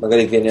volta che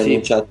magari viene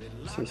annunciato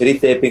per i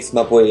tapings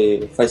ma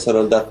poi fai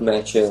solo il dark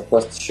match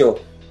post show,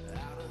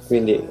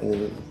 quindi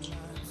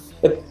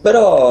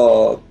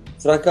però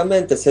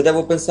francamente se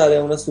devo pensare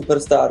a una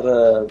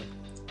superstar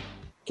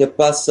che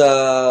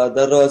passa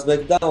da Raw a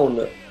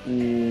SmackDown,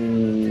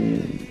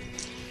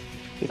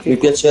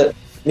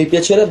 mi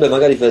piacerebbe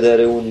magari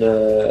vedere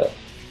un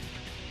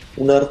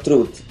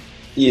R-Truth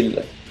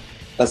heel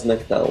a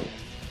SmackDown,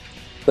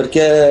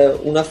 perché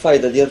una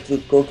faida di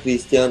R-Truth con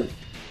Christian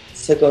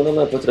secondo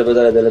me potrebbe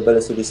dare delle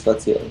belle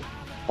soddisfazioni,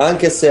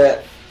 anche se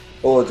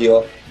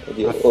odio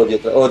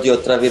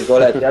tra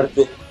virgolette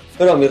R-Truth,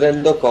 però mi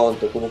rendo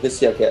conto comunque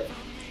sia che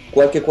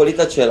qualche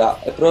qualità ce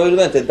l'ha e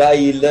probabilmente da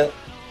heel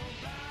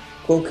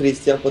con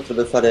Christian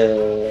potrebbe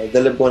fare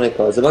delle buone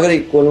cose,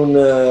 magari con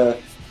un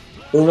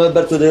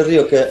Alberto Del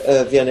Rio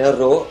che viene a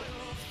Raw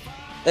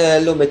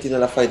e lo metti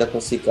nella faida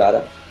con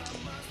Sin-Cara.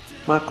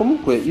 Ma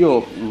comunque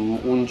io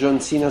un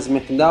John Cena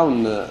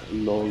SmackDown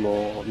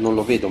non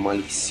lo vedo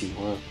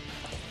malissimo.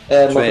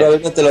 Ma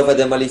probabilmente lo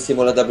vede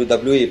malissimo la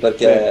WWE,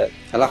 perché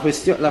la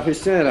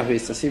questione era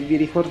questa: se vi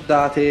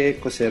ricordate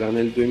cos'era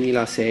nel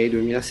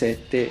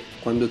 2006-2007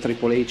 quando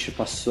Triple H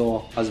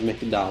passò a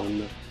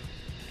SmackDown,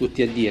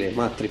 tutti a dire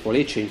ma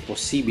Triple H è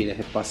impossibile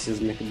che passi a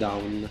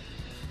SmackDown,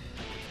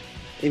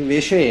 e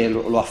invece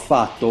lo ha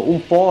fatto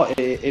un po'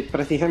 e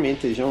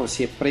praticamente diciamo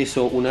si è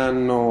preso un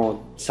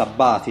anno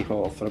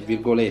sabbatico, fra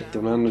virgolette,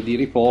 un anno di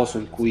riposo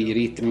in cui i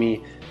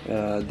ritmi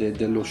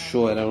dello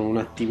show erano un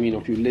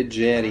attimino più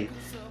leggeri.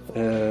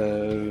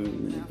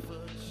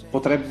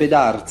 Potrebbe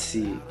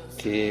darsi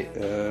che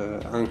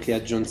anche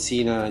a John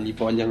Cena gli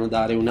vogliano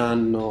dare un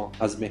anno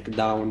a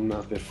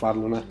SmackDown per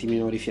farlo un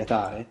attimino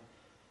rifiatare,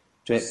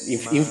 cioè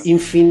in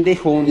fin dei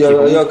conti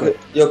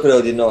io credo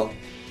di no,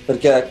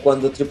 perché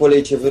quando Triple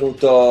H è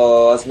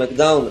venuto a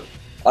SmackDown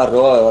a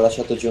Raw aveva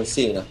lasciato John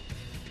Cena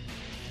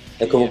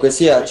e comunque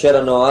sia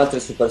c'erano altre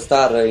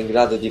superstar in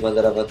grado di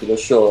mandare avanti lo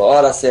show.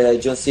 Ora se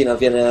John Cena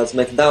viene a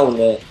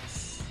SmackDown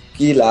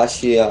chi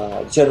lasci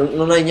cioè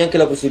non hai neanche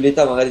la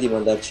possibilità magari di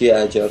mandarci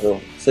Edge a Raw,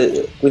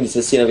 quindi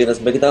se Cena viene a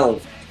SmackDown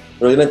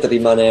probabilmente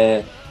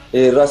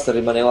il roster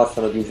rimane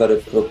orfano di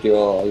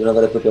una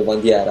vera e propria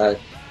bandiera.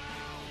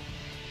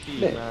 Sì,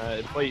 ma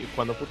poi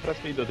quando fu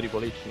trasferito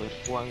Triple H non ci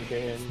fu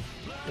anche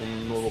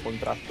un nuovo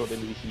contratto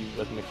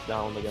televisivo a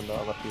SmackDown che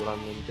andava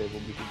particolarmente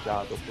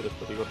pubblicizzato, oppure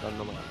sto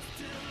ricordando male.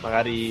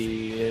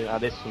 Magari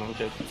adesso non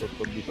c'è tutto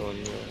questo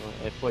bisogno,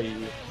 e poi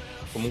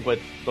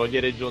comunque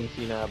togliere John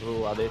Cena a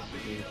Raw adesso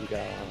significa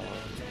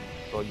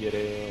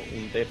togliere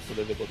un terzo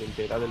delle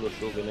potenzialità dello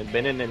show, che nel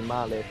bene e nel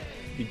male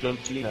di John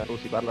Cena a Raw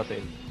si parla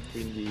sempre,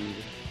 quindi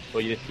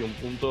toglieresti un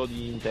punto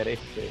di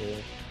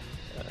interesse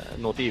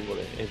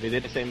notevole, e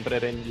vedere sempre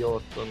Randy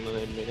Orton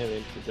nel main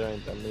event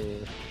sinceramente a me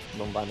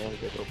non va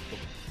neanche troppo.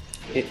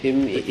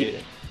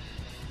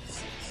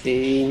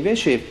 E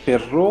invece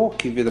per Raw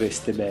chi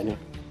vedreste bene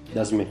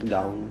da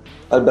SmackDown?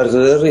 Alberto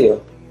Del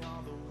Rio.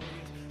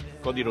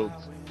 Cody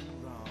Rhodes.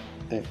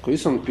 Ecco, io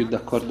sono più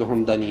d'accordo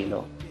con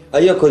Danilo.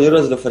 Io Cody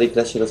Rhodes lo farei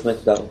crescere a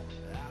SmackDown.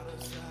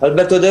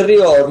 Alberto Del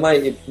Rio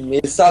ormai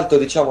il salto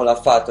diciamo l'ha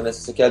fatto, nel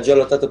senso che ha già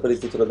lottato per il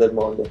titolo del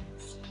mondo,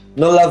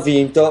 non l'ha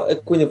vinto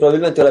e quindi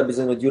probabilmente ora ha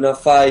bisogno di una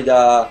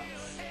faida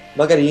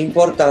magari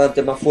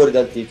importante ma fuori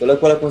dal titolo, e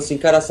quella con Sin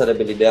Cara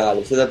sarebbe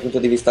l'ideale sia dal punto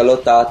di vista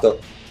lottato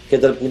che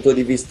dal punto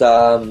di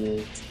vista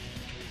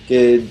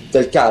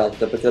del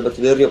character, perché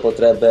Alberto Del Rio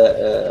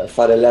potrebbe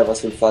fare leva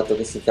sul fatto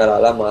che Sin Cara ha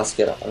la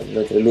maschera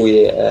mentre lui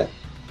è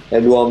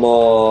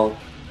l'uomo,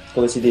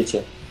 come si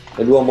dice,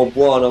 è l'uomo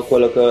buono,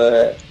 quello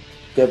che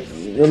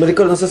non mi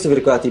ricordo, non so se vi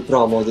ricordate i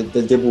promo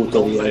del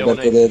debutto di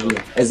Alberto Del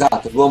Rio.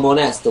 Esatto, l'uomo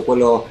onesto,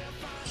 quello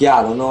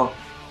chiaro, no?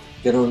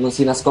 Che non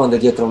si nasconde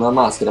dietro una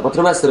maschera.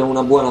 Potrebbe essere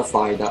una buona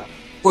faida.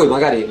 Poi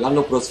magari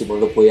l'anno prossimo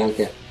lo puoi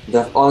anche,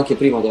 o anche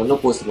prima dell'anno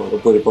prossimo lo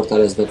puoi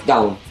riportare a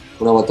SmackDown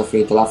una volta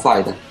finita la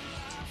faida.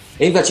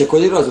 E invece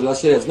Cody Rhodes lo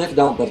lascerei a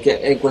SmackDown perché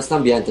è in questo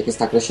ambiente che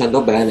sta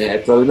crescendo bene, e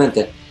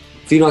probabilmente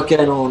fino a che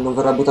non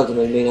verrà buttato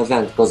nel main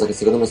event, cosa che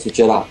secondo me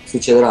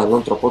succederà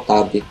non troppo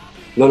tardi,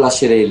 lo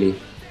lascerei lì.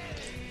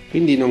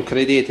 Quindi non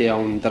credete a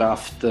un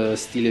draft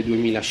stile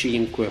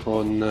 2005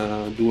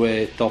 con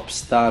due top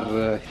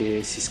star che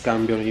si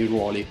scambiano i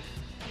ruoli?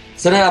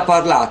 Se ne era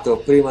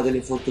parlato prima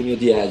dell'infortunio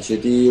di Edge,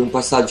 di un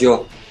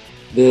passaggio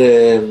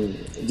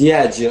di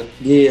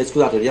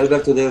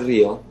Alberto Del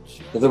Rio,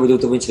 che avrebbe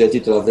dovuto vincere il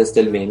titolo a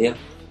WrestleMania,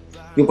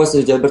 di un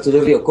passaggio di Alberto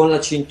Del Rio con la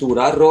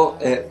cintura a Raw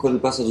e con il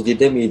passaggio di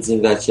The Miz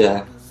invece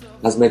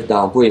a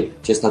SmackDown. Poi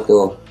ci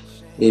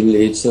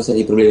sono stati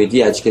i problemi di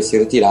Edge che si è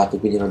ritirato,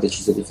 quindi hanno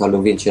deciso di farlo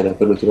vincere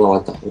per l'ultima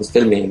volta a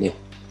WrestleMania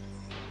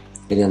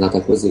ed è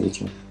andata così,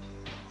 diciamo.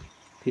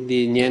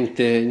 Quindi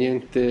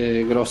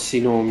niente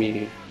grossi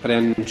nomi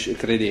preannunci,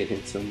 credete,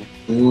 insomma?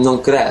 Non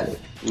credo,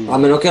 a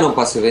meno che non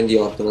passi Randy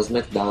Orton a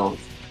SmackDown,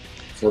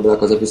 sarebbe la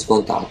cosa più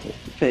scontata.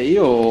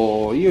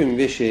 Io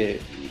invece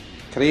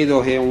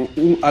credo che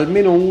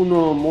almeno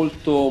uno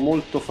molto,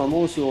 molto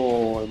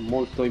famoso e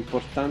molto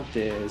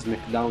importante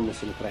SmackDown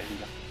se lo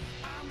prenda,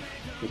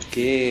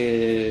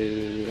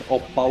 perché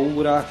ho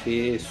paura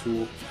che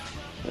su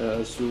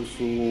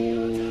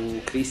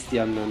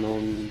Christian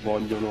non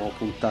vogliono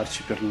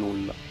puntarci per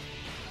nulla,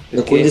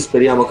 E quindi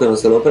speriamo che non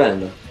se lo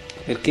prenda,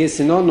 perché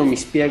se no non mi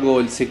spiego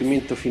il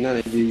segmento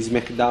finale di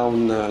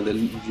SmackDown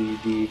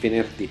di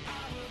venerdì.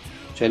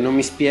 Cioè non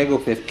mi spiego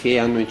perché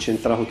hanno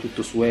incentrato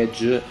tutto su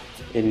Edge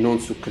e non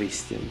su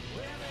Christian.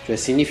 Cioè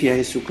significa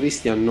che su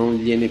Christian non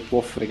gliene può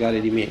fregare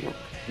di meno.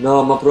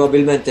 no, ma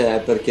probabilmente è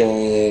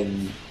perché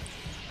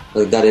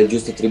per dare il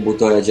giusto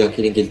tributo a Edge anche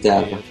in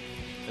Inghilterra.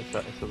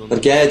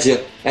 Perché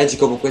Edge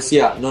comunque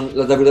sia,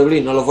 la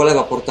WWE non lo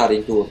voleva portare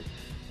in tour,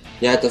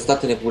 gli ha detto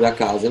statene pure a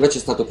casa, invece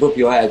è stato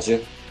proprio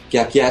Edge che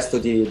ha chiesto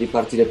di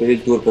partire per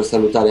il tour per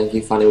salutare anche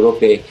i fan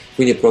europei,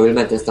 quindi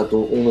probabilmente è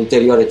stato un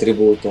ulteriore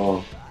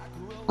tributo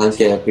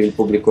anche per il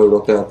pubblico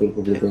europeo, per il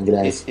pubblico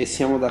inglese. E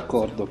siamo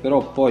d'accordo,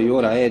 però poi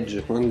ora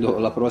Edge, quando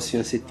la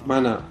prossima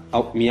settimana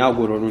mi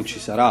auguro non ci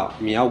sarà,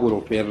 mi auguro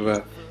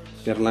per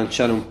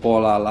lanciare un po'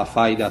 la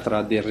faida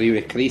tra Del Rio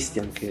e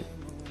Christian, che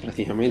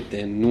praticamente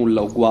è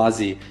nulla o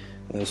quasi,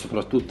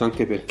 soprattutto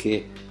anche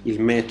perché il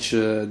match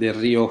Del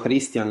Rio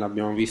Christian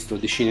l'abbiamo visto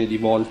decine di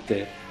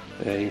volte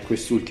in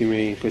queste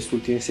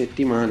ultime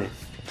settimane.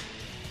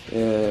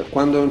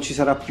 Quando non ci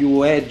sarà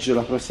più Edge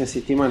la prossima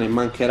settimana e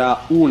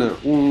mancherà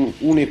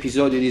un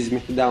episodio di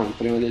SmackDown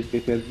prima del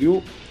pay per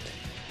view,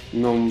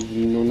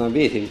 non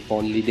avete un po'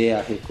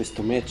 l'idea che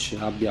questo match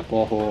abbia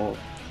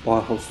poca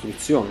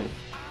costruzione?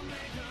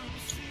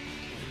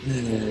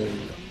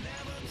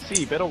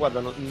 Sì, però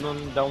guarda,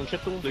 da un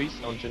certo punto di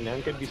vista non c'è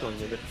neanche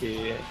bisogno,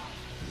 perché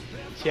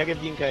sia che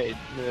vinca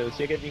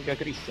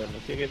Christian,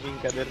 sia che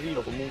vinca Del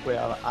Rio, comunque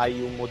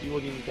hai un motivo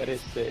di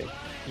interesse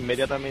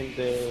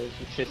immediatamente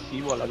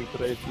successivo alla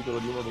vittoria del titolo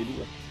di uno dei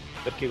due,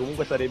 perché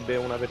comunque sarebbe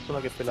una persona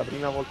che per la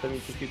prima volta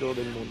vince il titolo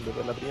del mondo,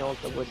 per la prima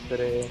volta può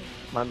essere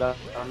mandata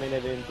a main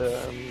event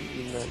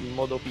in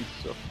modo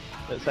fisso.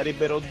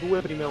 Sarebbero due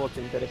prime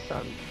volte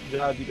interessanti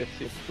già di per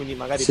sé, quindi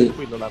magari sì, per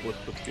quello la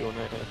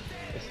costruzione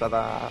è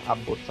stata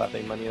abbozzata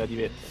in maniera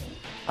diversa,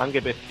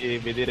 anche perché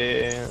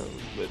vedere,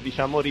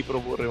 diciamo,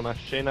 riproporre una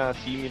scena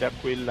simile a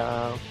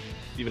quella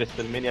di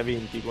WrestleMania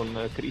 20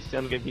 con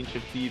Christian che vince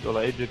il titolo,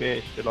 Edge che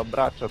esce, lo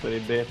abbraccia,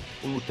 sarebbe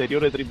un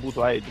ulteriore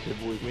tributo a Edge, se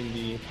vuoi,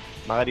 quindi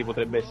magari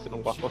potrebbe essere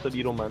un qualcosa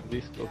di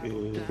romanzesco che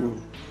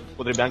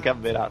potrebbe anche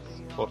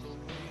avverarsi, forse.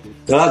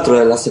 tra l'altro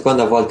è la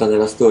seconda volta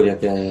nella storia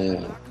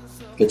che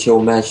c'è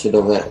un match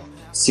dove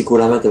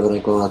sicuramente verrà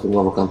incoronato un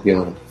nuovo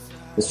campione.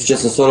 È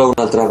successo solo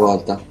un'altra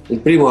volta, il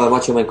primo è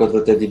Macho Man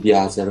contro Ted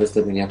DiBiase a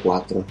WrestleMania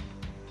 4.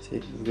 Sì,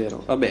 è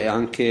vero. Vabbè,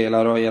 anche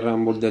la Royal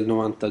Rumble del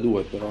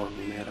 92 però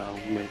non era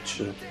un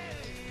match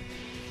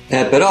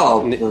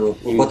Però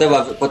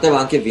poteva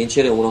anche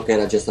vincere uno che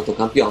era già stato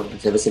campione.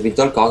 Se avesse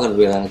vinto il Hogan,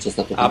 lui era già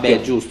stato campione.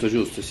 Beh, giusto,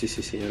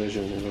 sì, hai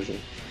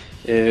ragione.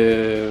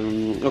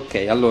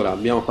 Ok, allora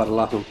abbiamo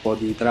parlato un po'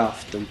 di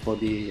draft, un po'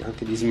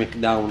 anche di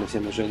SmackDown,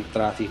 siamo già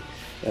entrati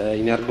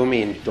in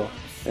argomento.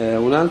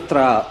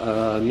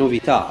 Un'altra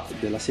novità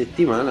della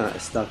settimana è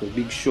stato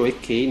Big Show e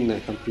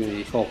Kane campioni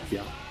di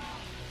coppia.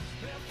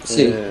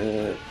 Sì.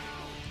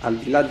 Al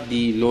di là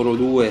di loro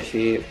due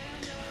che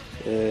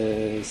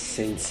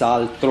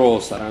senz'altro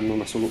saranno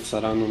una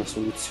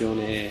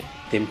soluzione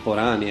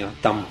temporanea,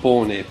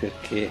 tampone,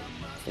 perché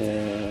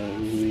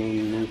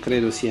non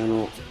credo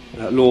siano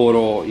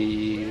loro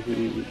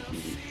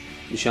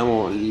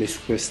diciamo le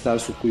superstar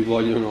su cui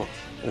vogliono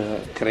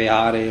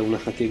creare una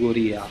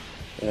categoria.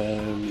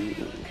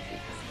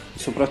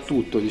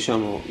 Soprattutto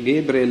diciamo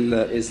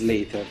Gabriel e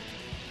Slater,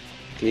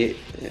 che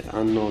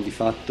hanno di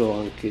fatto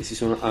anche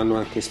hanno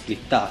anche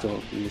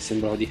splittato, mi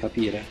sembrava di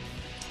capire.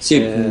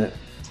 Sì,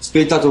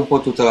 splittato un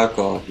po' tutta la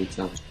cosa,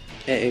 diciamo.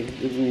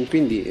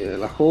 Quindi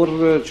la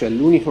core, cioè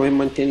l'unico che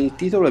mantiene il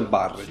titolo è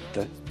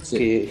Barrett,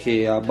 sì,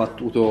 che ha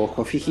battuto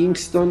Kofi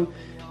Kingston.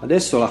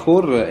 Adesso la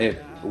core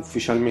è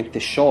ufficialmente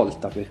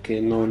sciolta, perché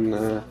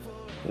non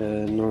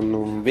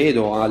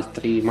vedo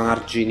altri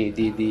margini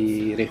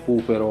di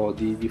recupero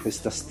di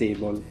questa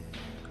stable.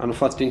 Hanno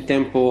fatto in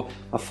tempo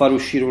a far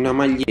uscire una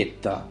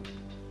maglietta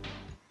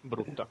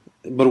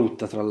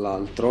brutta tra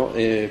l'altro,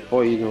 e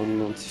poi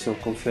non si sono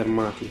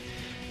confermati.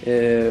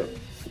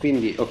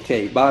 Quindi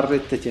ok,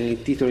 Barrett tiene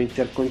il titolo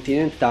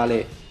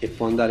intercontinentale e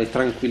può andare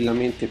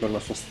tranquillamente per la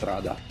sua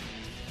strada.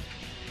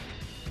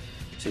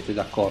 Siete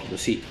d'accordo?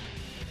 Sì,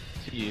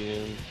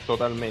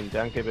 totalmente,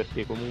 anche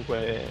perché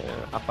comunque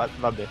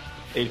vabbè,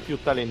 è il più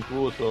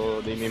talentuoso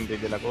dei membri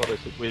della core,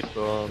 su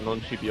questo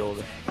non ci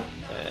piove.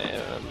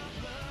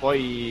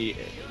 Poi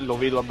lo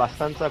vedo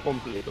abbastanza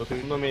completo.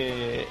 Secondo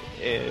me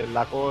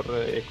la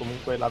core e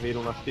comunque l'avere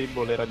una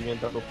stable era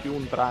diventato più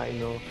un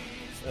traino,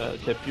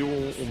 c'è più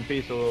un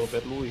peso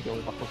per lui che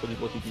un qualcosa di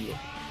positivo.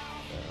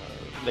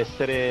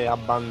 L'essere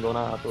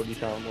abbandonato,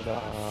 diciamo,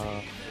 da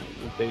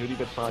ulteriori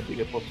personaggi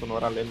che possono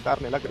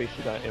rallentarne la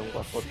crescita è un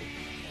qualcosa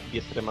di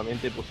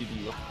estremamente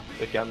positivo,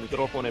 perché al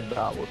microfono è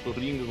bravo, sul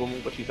ring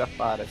comunque ci sa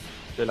fare.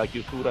 Cioè la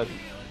chiusura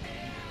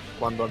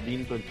quando ha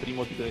vinto il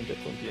primo titolo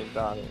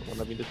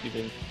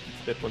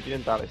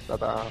intercontinentale, è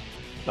stata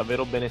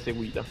davvero ben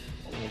eseguita,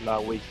 la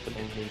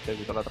Wasteland in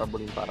seguito alla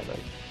Trouble in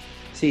Paradise.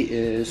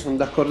 Sì, sono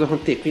d'accordo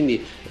con te.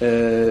 Quindi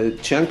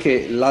c'è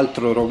anche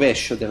l'altro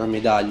rovescio della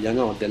medaglia,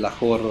 no? Della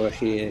core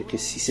che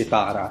si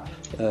separa.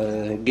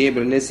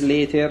 Gabriel e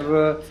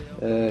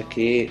Slater,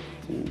 che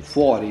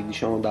fuori,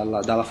 diciamo,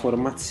 dalla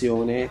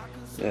formazione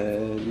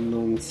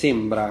non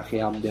sembra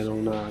che abbiano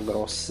una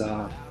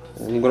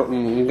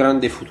un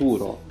grande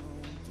futuro,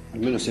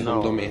 almeno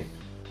secondo me.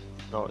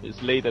 No,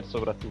 Slater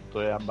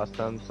soprattutto è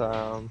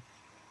abbastanza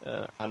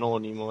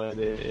anonimo ed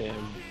è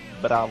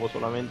bravo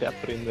solamente a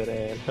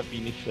prendere la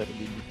finisher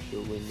di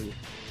Big, quindi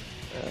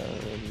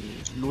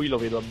lui lo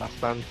vedo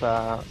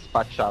abbastanza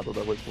spacciato da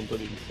quel punto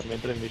di vista,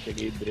 mentre invece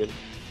Gabriel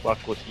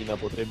qualcosina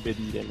potrebbe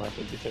dire, ma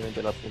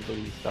semplicemente dal punto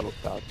di vista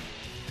lottato.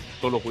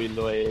 Solo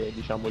quello è,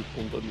 diciamo, il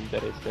punto di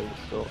interesse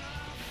verso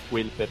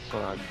quel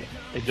personaggio,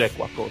 e già è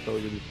qualcosa,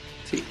 voglio dire.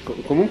 Sì,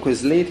 comunque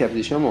Slater,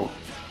 diciamo,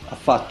 ha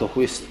fatto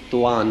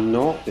questo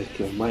anno,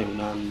 perché ormai è un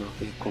anno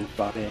che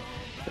compare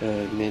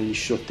negli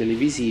show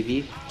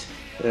televisivi,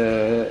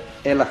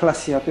 è la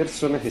classica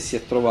persona che si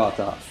è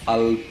trovata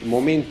al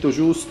momento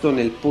giusto,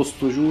 nel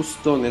posto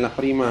giusto, nella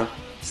prima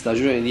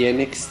stagione di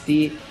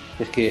NXT,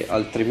 perché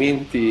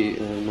altrimenti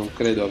non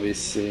credo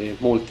avesse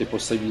molte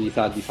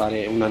possibilità di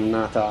fare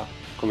un'annata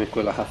come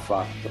quella che ha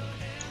fatto.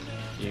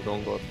 Sì,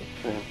 concordo.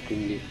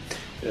 Quindi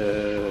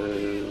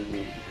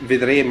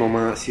vedremo,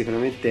 ma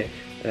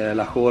sicuramente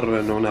la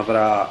core non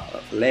avrà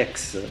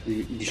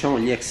diciamo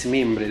gli ex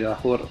membri della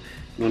core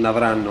non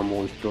avranno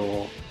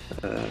molto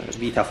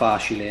vita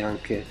facile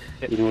anche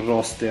in un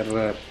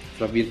roster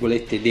tra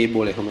virgolette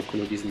debole come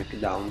quello di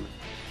SmackDown.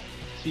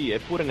 Sì,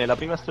 eppure nella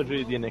prima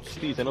stagione di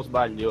NXT, se non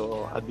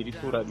sbaglio,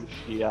 addirittura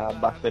riuscì a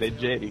battere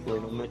Jericho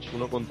in un match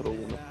 1 contro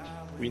 1.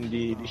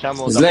 Quindi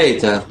diciamo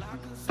Slater.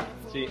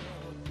 Sì.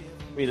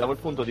 Quindi da quel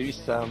punto di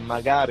vista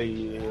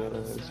magari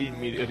sì,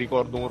 mi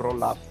ricordo un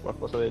roll up,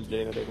 qualcosa del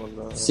genere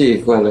con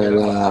sì, quella è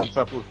la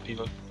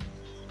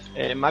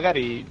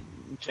magari,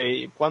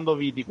 cioè, quando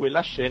vidi quella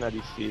scena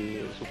dissi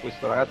su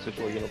questo ragazzo ci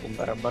vogliono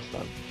puntare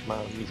abbastanza,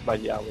 ma mi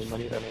sbagliavo in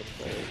maniera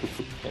netta.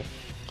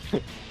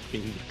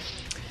 Quindi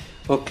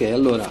ok,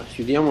 allora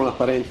chiudiamo la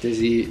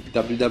parentesi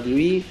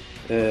WWE,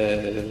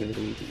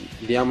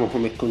 diamo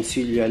come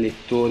consiglio ai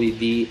lettori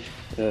di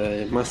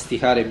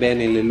masticare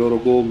bene le loro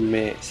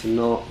gomme, se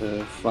no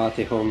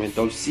fate come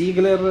Dolph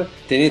Ziggler,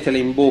 tenetele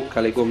in bocca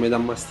le gomme da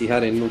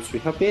masticare e non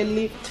sui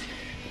capelli.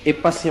 E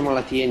passiamo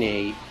alla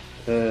TNA.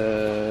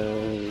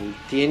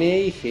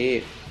 TNA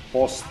che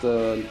post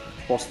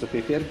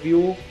pay per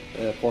view,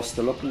 post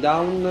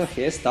lockdown,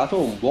 che è stato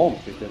un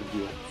buon pay per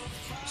view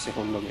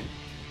secondo me.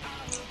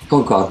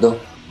 Concordo,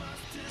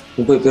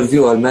 un pay per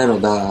view almeno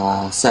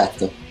da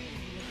 7.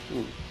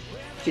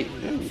 Sì,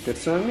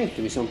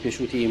 personalmente mi sono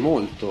piaciuti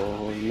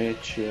molto il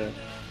match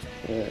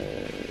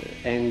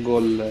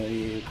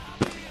Angle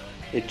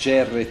e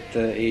Jarrett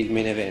e il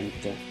main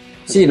event.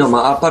 Sì, no,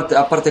 ma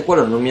a parte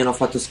quello non mi hanno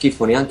fatto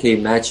schifo neanche i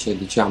match,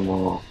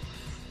 diciamo,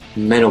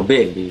 meno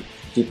belli,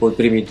 tipo i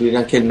primi due,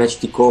 anche il match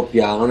di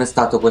coppia, non è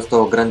stato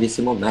questo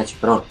grandissimo match,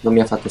 però non mi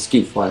ha fatto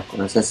schifo, ecco,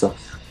 nel senso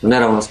non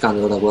era uno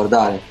scandalo da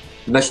guardare.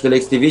 Il match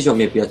dell'X Division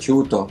mi è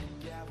piaciuto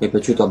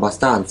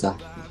abbastanza.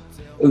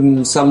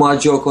 Samoa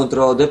Joe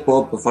contro The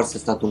Pope forse è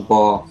stato un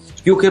po'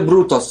 più che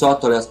brutto,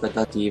 sotto le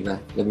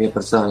aspettative, le mie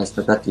personali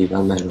aspettative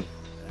almeno.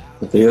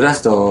 E per il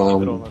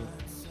resto...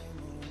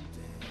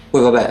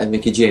 Poi vabbè,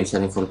 Mickey James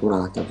era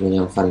infortunata,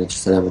 bisognava fare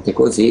necessariamente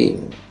così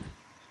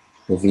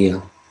e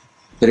via.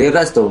 Per il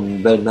resto un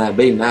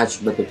bei match,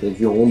 un bel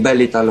pay-per-view, un bel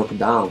Little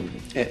Lockdown.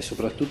 E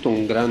soprattutto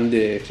un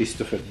grande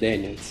Christopher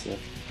Daniels.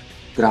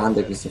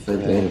 Grande Christopher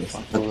Daniels. Ha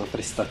fatto una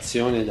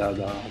prestazione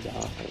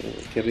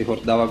che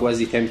ricordava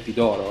quasi i tempi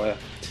d'oro.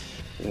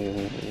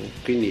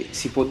 Quindi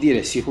si può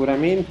dire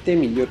sicuramente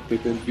miglior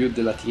pay-per-view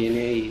della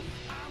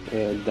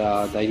TNA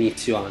da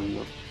inizio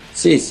anno.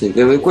 Sì,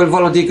 quel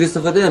volo di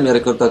Christopher Daniels mi ha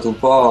ricordato un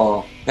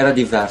po', era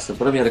diverso,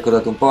 però mi ha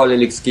ricordato un po'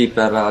 l'Elix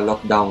Keeper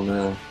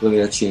Lockdown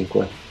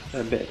 2005.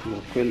 Ma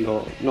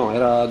quello no,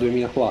 era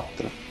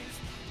 2004.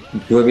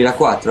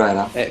 2004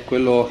 era?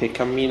 Quello che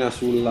cammina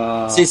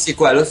sulla... Sì,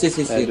 quello, sì.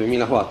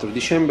 2004,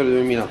 dicembre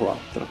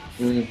 2004.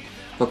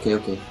 Ok.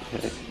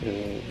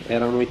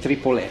 Erano i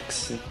Triple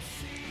X.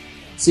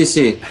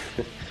 Sì.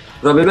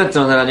 Probabilmente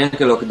non era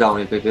neanche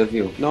Lockdown il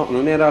pay-per-view. No,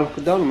 non era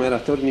Lockdown, ma era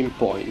Turning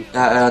Point.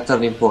 Era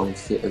Turning Point,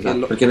 sì,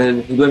 esatto. Perché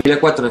nel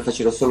 2004 ne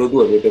fecero solo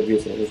 2 pay-per-view,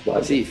 se non mi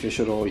sbaglio. Sì,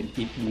 fecero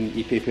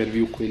i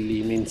pay-per-view,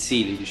 quelli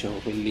mensili, diciamo,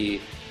 quelli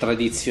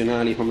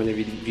tradizionali come le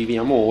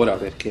viviamo ora,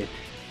 perché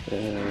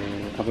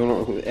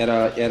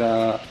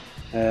era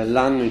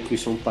l'anno in cui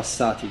sono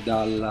passati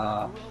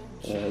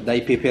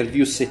dai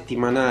pay-per-view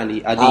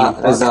settimanali ad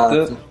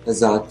Impact.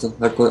 Esatto,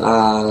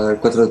 al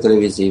quadro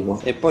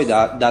televisivo. E poi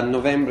da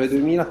novembre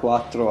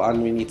 2004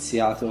 hanno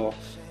iniziato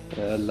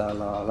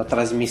la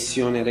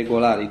trasmissione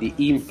regolare di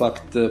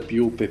Impact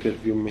più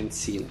pay-per-view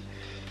mensile.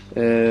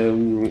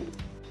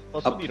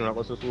 Posso dire una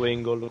cosa su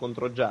Angle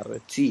contro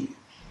Jarrett? Sì.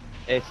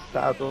 È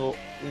stato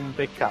un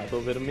peccato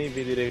per me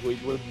vedere quei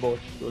due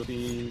botch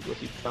così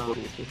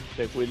clamorosi,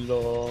 cioè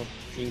quello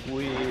in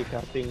cui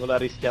Kurt Angle ha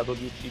rischiato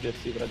di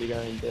uccidersi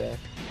praticamente,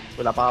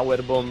 quella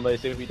powerbomb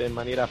eseguita in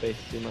maniera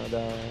pessima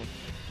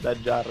da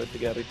Jarrett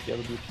che ha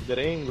rischiato di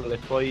uccidere Angle, e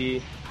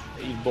poi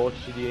il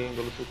botch di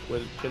Angle su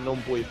quel, che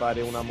non puoi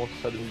fare una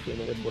mossa del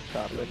genere e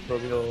bocciarlo, è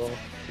proprio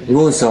il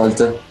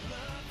moonsault.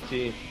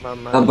 Sì,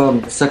 mamma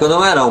mia. Secondo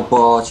me era un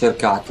po'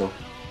 cercato,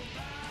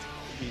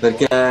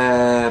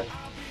 perché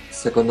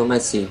secondo me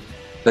sì,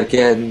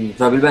 perché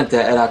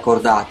probabilmente era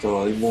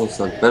accordato il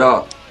moonsault,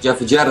 però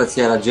Jeff Jarrett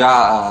si era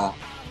già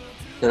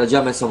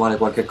messo male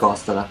qualche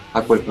costola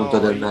a quel punto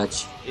del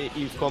match.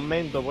 Il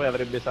commento poi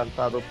avrebbe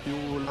saltato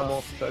più la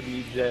mossa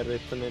di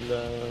Jarrett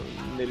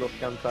nello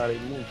scansare il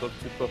moonsault,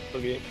 piuttosto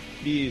che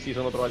lì si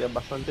sono trovati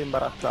abbastanza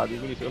imbarazzati,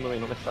 quindi secondo me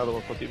non è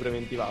stato così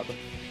preventivato,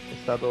 è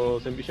stato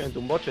semplicemente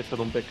un botch. È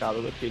stato un peccato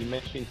perché il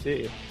match in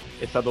sé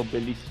è stato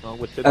bellissimo,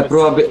 queste due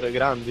figure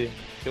grandi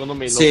secondo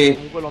me sì.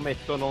 Comunque lo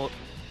mettono,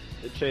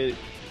 cioè,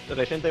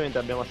 recentemente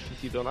abbiamo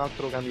assistito a un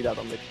altro candidato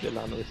al match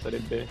dell'anno che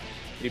sarebbe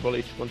Triple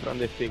H contro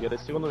Undertaker, e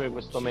secondo me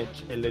questo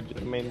match è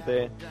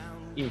leggermente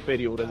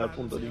inferiore dal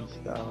punto di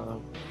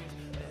vista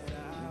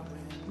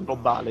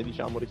globale,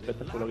 diciamo,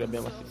 rispetto a quello che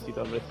abbiamo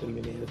assistito al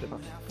WrestleMania un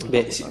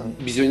mese fa.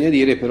 Bisogna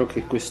dire però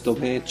che questo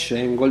match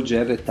Angle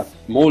Jarrett ha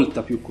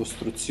molta più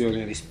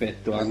costruzione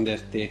rispetto a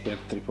Undertaker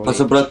Triple H, ma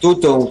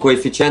soprattutto un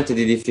coefficiente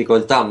di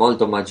difficoltà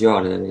molto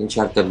maggiore in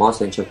certe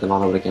mosse e in certe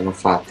manovre che hanno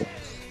fatto,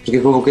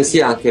 perché comunque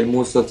sia anche il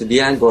moonsault di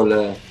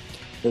Angle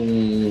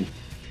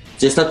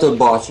c'è stato il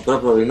botch, però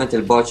probabilmente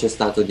il botch è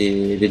stato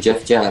di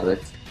Jeff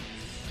Jarrett,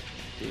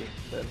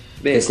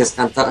 che si è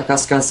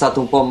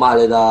scansato un po'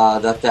 male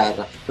da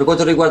terra. Per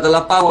quanto riguarda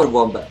la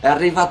powerbomb, è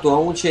arrivato a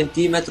 1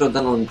 centimetro da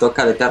non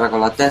toccare terra con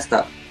la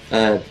testa,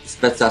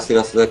 spezzarsi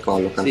l'osso del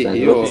collo.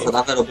 Sì, l'ho visto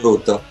davvero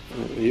brutto.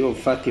 Io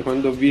infatti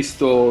quando ho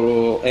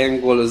visto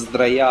Angle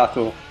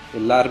sdraiato e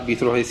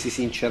l'arbitro che si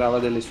sincerava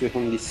delle sue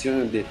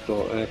condizioni ho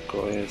detto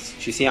ecco,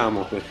 ci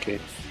siamo, perché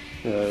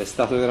è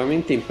stato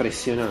veramente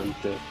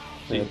impressionante.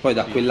 Poi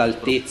da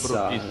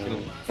quell'altezza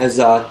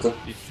esatto,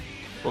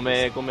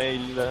 come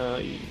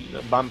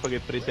il bump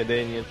che prese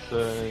Daniels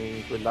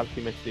in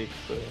quell'Ultimate X,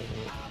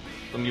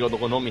 non mi ricordo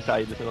con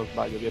Homicide se non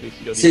sbaglio, che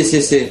rischiò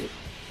di sì.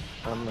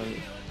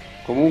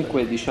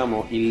 Comunque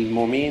diciamo il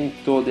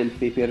momento del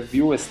pay per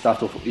view è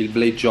stato il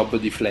blade job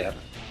di Flair,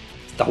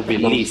 è stato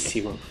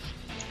bellissimo,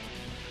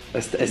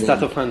 è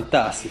stato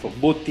fantastico,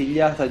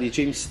 bottigliata di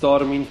James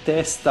Storm in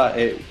testa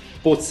e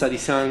pozza di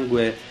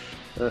sangue.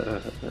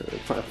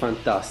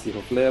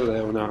 Fantastico, Flair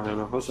è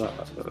una cosa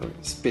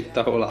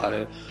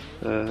spettacolare.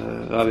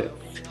 Vabbè,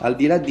 al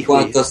di là di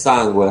quanto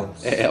sangue,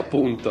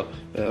 appunto,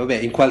 vabbè,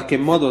 in qualche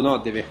modo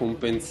deve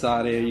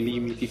compensare i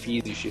limiti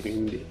fisici,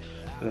 quindi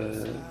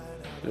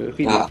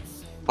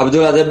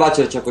Abdullah De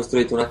Baccio ci ha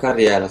costruito una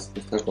carriera su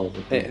questa cosa.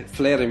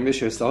 Flair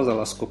invece questa cosa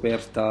l'ha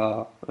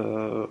scoperta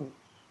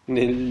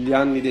negli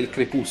anni del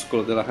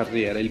crepuscolo della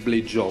carriera, il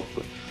blade job.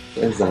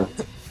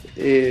 Esatto.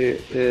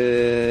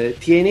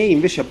 TNA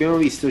invece abbiamo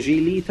visto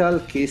Jay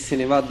Lethal che se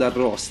ne va dal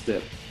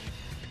roster.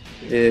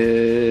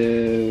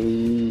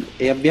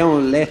 E abbiamo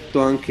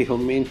letto anche i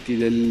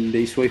commenti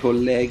dei suoi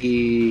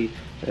colleghi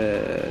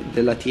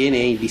della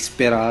TNA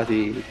disperati,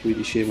 in cui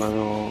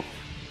dicevano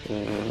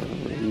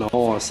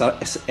no,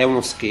 è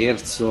uno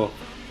scherzo,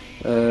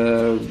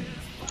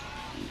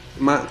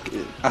 ma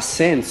ha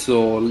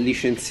senso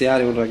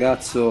licenziare un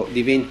ragazzo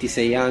di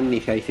 26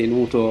 anni che hai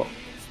tenuto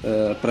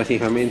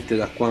praticamente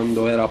da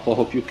quando era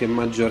poco più che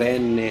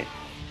maggiorenne,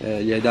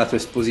 gli hai dato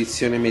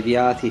esposizione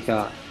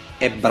mediatica,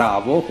 è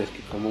bravo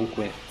perché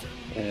comunque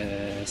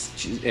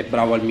è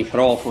bravo al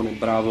microfono, è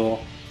bravo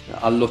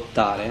a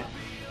lottare.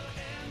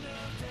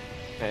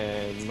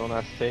 Non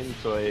ha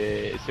senso,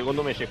 e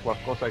secondo me c'è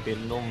qualcosa che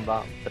non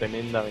va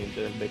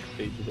tremendamente nel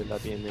backstage della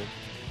TNA,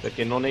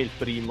 perché non è il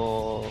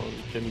primo,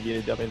 cioè mi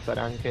viene da pensare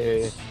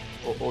anche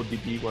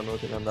ODB quando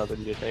se n'è andato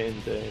di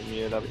recente,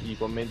 i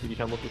commenti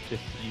diciamo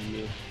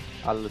successivi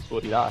al suo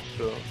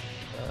rilascio,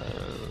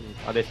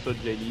 adesso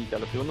Jay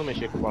Lethal, secondo me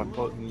c'è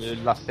qualcosa,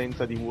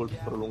 l'assenza di Wolf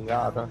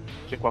prolungata,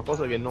 c'è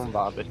qualcosa che non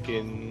va,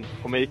 perché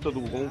come hai detto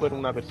tu comunque era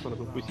una persona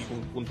su cui si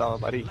puntava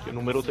parecchio,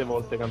 numerose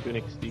volte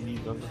campione X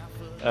Division,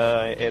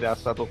 era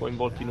stato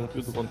coinvolto in un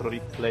feud contro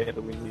Ric Flair,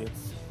 quindi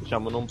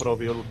diciamo non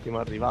proprio l'ultimo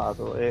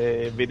arrivato,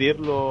 e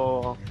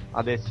vederlo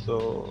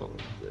adesso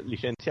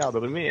licenziato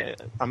per me,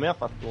 a me ha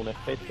fatto un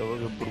effetto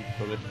proprio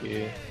brutto,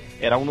 perché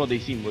era uno dei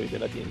simboli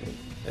della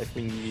TNA, e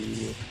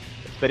quindi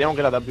speriamo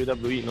che la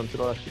WWE non se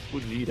lo lasci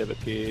sfuggire,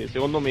 perché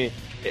secondo me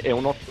è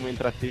un ottimo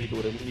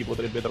intrattenitore, quindi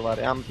potrebbe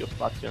trovare ampio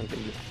spazio anche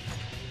lì.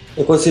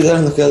 E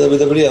considerando che la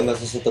WWE ha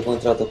messo sotto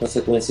contratto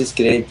conseguenze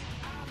iscritti,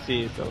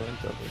 sì, stavo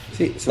pensando.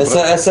 Sì, e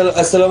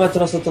se lo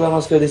mettono sotto la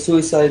maschera di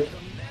Suicide,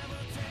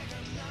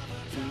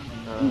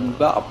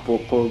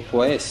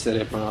 può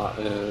essere, ma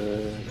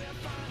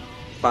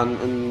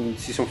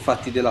si sono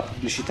fatti della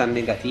pubblicità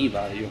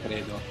negativa, io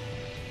credo.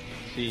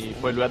 Sì,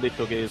 poi lui ha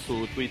detto che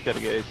su Twitter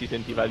che si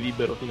sentiva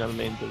libero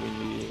finalmente,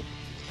 quindi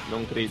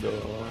non credo.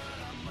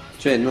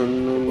 Cioè,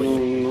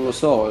 non lo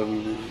so,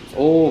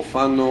 o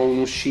fanno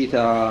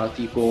un'uscita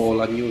tipo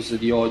la news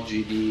di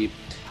oggi di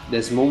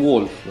Desmond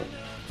Wolf,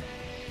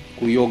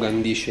 cui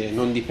Hogan dice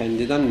non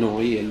dipende da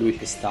noi, e lui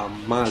che sta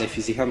male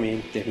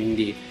fisicamente,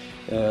 quindi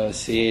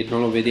se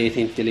non lo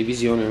vedete in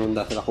televisione non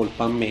date la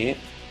colpa a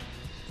me,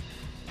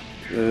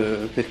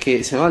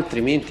 perché se no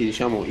altrimenti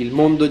diciamo il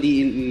mondo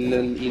di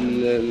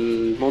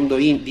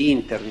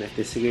internet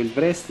e segue il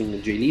wrestling,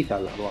 Jay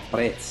Lethal lo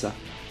apprezza,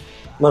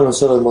 ma non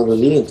solo il mondo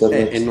di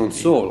internet, e non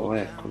solo,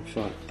 ecco,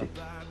 infatti.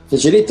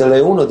 Jay Lethal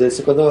è uno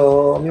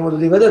secondo il mio modo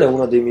di vedere, è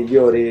uno dei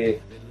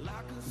migliori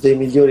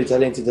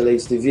talenti della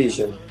X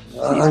Division, sì,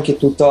 anche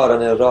tuttora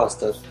nel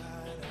roster.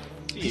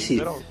 Sì.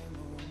 Però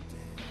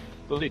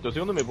l'ho detto,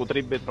 secondo me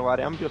potrebbe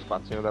trovare ampio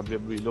spazio nella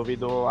WWE, lo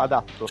vedo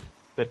adatto,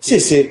 perché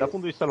sì. dal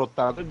punto di vista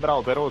lottato è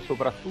bravo, però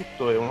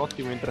soprattutto è un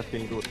ottimo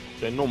intrattenitore,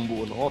 cioè non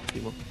buono,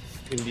 ottimo.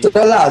 Quindi...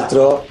 Tra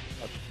l'altro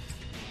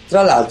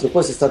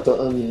poi è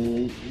stato,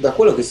 da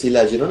quello che si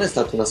legge, non è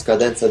stata una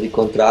scadenza di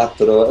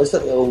contratto, è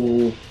stata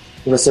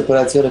una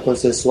separazione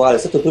consensuale, è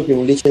stato proprio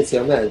un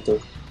licenziamento.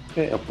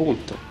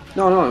 Appunto.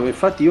 No,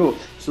 infatti io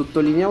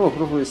sottolineavo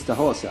proprio questa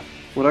cosa.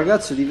 Un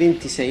ragazzo di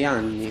 26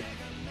 anni,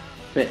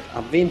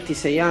 a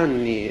 26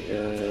 anni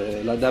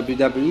la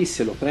WWE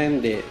se lo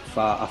prende,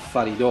 fa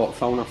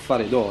un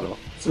affare d'oro.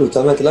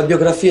 Assolutamente, la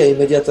biografia è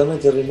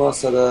immediatamente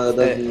rimossa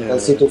dal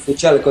sito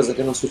ufficiale, cosa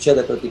che non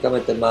succede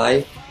praticamente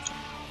mai.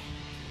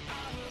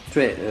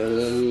 Cioè,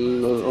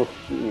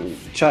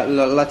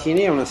 la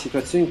TNA è una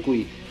situazione in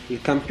cui il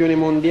campione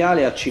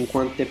mondiale ha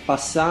 50 e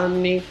passa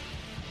anni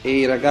e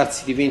i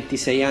ragazzi di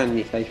 26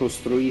 anni che hai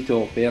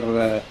costruito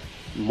per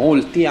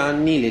molti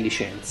anni le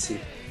licenzi.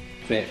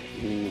 Cioè,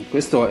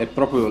 questo è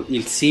proprio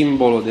il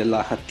simbolo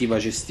della cattiva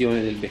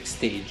gestione del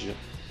backstage.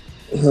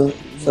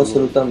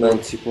 Assolutamente.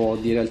 Non si può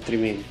dire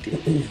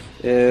altrimenti.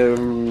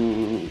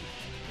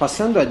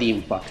 Passando ad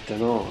Impact,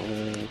 no?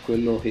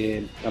 Quello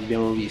che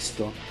abbiamo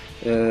visto,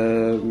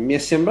 mi è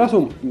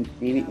sembrato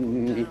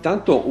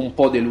intanto un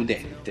po'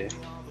 deludente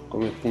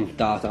come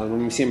puntata, non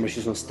mi sembra ci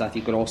sono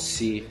stati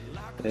grossi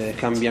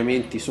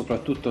cambiamenti,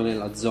 soprattutto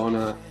nella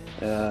zona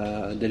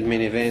del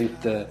main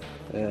event,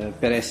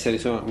 per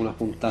essere una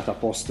puntata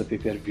post pay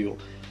per view.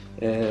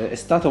 È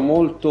stato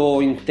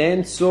molto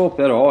intenso,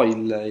 però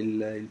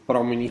il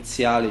promo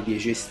iniziale di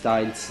AJ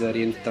Styles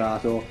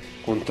rientrato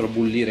contro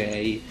Bully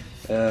Ray,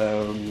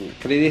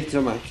 credete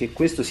insomma che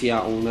questo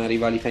sia una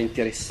rivalità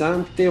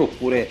interessante,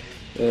 oppure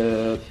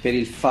per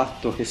il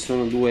fatto che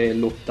sono due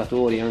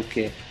lottatori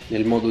anche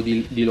nel modo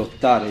di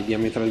lottare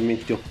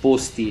diametralmente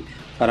opposti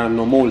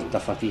faranno molta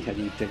fatica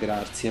di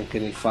integrarsi anche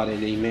nel fare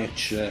dei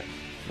match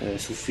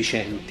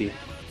sufficienti?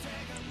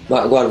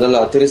 Ma guarda,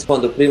 allora ti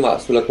rispondo prima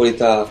sulla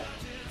qualità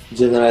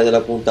generale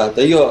della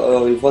puntata.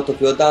 Io il voto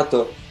che ho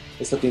dato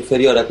è stato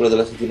inferiore a quello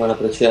della settimana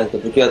precedente,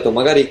 perché ho detto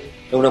magari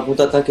è una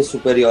puntata anche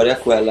superiore a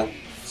quella,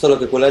 solo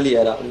che quella lì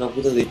era una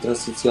puntata di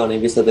transizione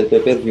in vista del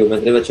pay-per-view,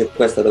 mentre invece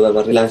questa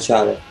doveva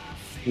rilanciare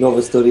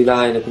nuove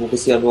storyline, comunque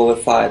sia nuove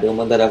faide, o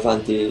mandare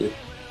avanti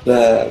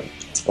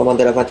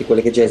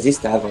quelle che già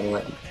esistevano.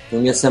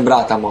 Non mi è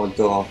sembrata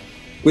molto,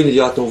 quindi gli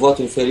ho dato un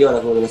voto inferiore a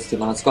quello della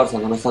settimana scorsa,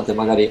 nonostante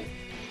magari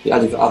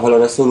a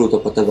valore assoluto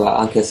poteva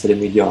anche essere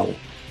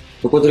migliore.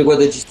 Per quanto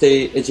riguarda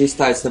AJ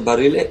Styles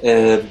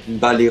e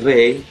Bully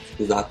Ray,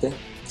 scusate,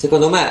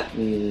 secondo me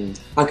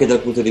anche dal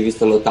punto di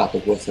vista lottato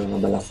può essere una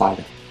bella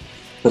faida,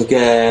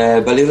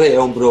 perché Bully Ray è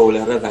un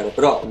brawler, è vero,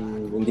 però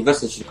in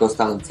diverse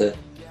circostanze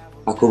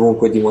ha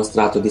comunque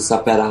dimostrato di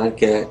saper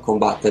anche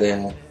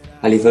combattere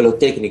a livello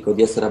tecnico,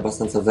 di essere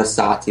abbastanza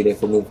versatile,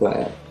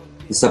 comunque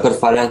di saper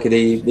fare anche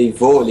dei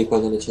voli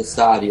quando è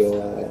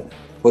necessario.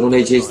 Con un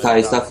AJ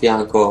Styles a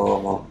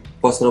fianco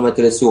possono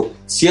mettere su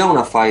sia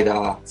una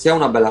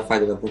bella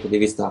faida dal punto di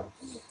vista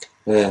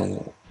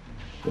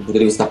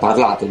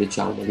parlato,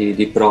 diciamo,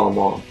 di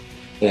promo,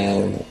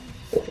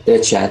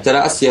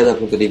 eccetera, sia dal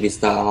punto di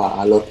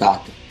vista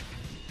lottato.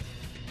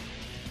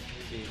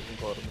 Sì,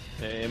 concordo.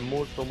 È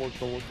molto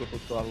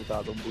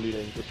sottovalutato Bully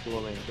Ray in questo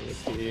momento,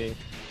 perché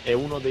è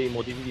uno dei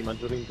motivi di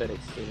maggiore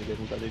interesse nelle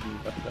puntate di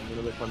Impact,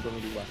 almeno per quanto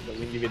mi riguarda,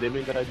 quindi vederlo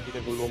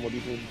interagire con l'uomo di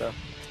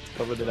punta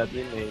proprio della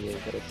TNA è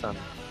interessante,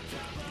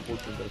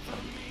 molto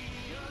interessante,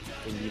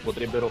 quindi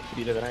potrebbero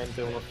offrire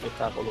veramente uno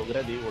spettacolo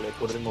gradevole e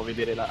potremmo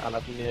vedere alla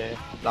fine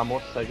la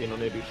mossa che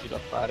non è riuscito a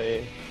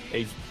fare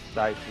AJ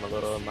Styles,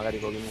 magari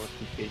proprio in uno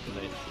steel cage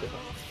match.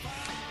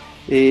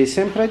 E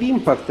sempre ad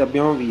Impact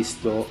abbiamo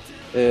visto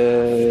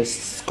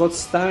Scott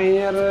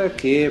Steiner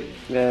che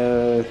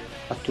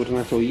ha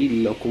tornato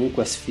heel, o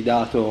comunque ha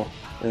sfidato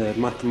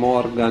Matt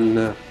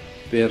Morgan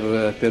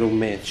per un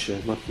match.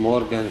 Matt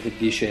Morgan che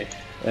dice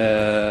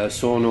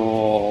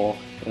sono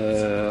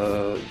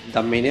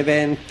da main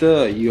event,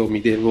 io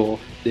mi devo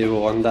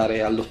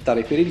andare a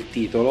lottare per il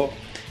titolo.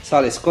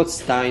 Sale Scott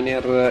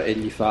Steiner e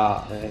gli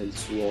fa il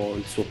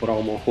suo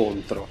promo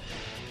contro.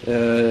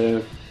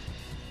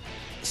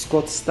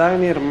 Scott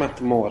Steiner, Matt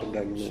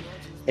Morgan,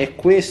 è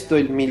questo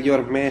il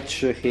miglior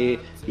match che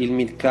il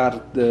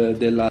midcard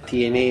della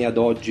TNA ad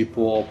oggi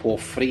può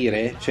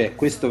offrire? Cioè,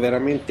 questo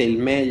veramente è il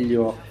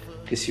meglio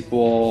che si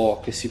può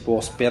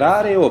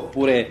sperare,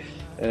 oppure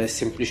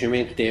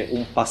semplicemente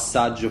un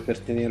passaggio per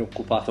tenere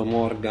occupato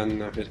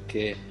Morgan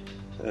perché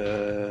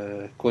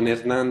con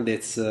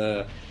Hernandez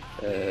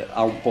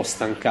ha un po'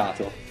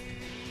 stancato?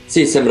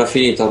 Sì, sembra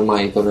finita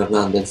ormai con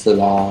Hernandez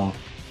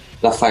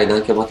la faida,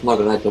 anche Matt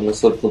Morgan ha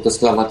messo il punto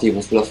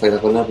esclamativo sulla faida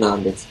con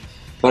Hernandez.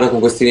 Ora con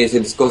questi inizi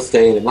di Scott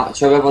Steiner, ma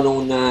c'avevano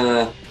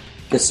un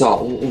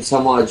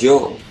Samoa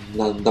Joe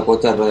da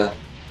poter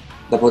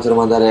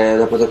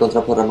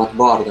contrapporre a Matt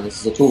Morgan, nel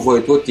senso, tu vuoi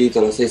il tuo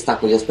titolo, sei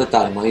stanco di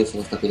aspettare, ma io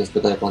sono stanco di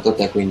aspettare quanto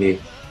te, quindi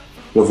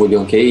lo voglio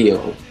anche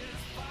io.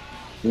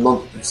 Ma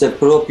se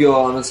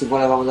proprio non si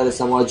voleva mandare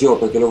Samoa Joe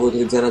perché lo vuoi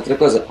utilizzare in altre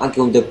cose,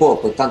 anche un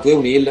Depop, tanto è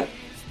un heel,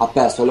 ha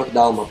perso il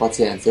lockdown, ma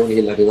pazienza, è un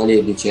heel, arriva lì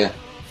e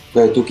dice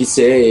tu chi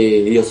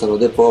sei, io sono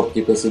Depop,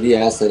 chi pensi di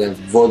essere,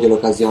 voglio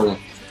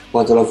l'occasione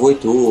quanto la vuoi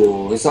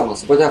tu. Insomma,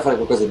 si poteva fare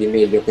qualcosa di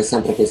meglio che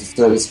sempre questa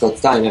storia di Scott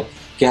Steiner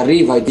che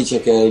arriva e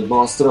dice che è il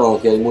mostro,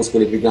 che ha i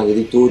muscoli più grandi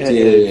di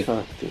tutti,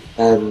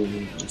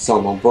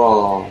 insomma un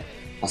po'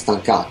 ha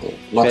stancato.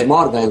 Matt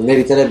Morgan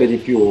meriterebbe di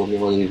più, a mio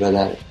modo di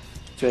vedere.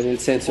 Cioè, nel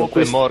senso,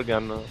 Pope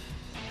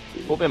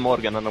e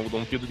Morgan hanno avuto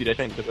un feud di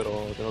recente,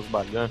 però, se non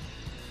sbaglio,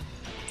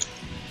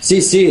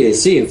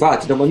 Sì,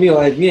 infatti, no, ma il mio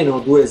erano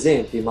due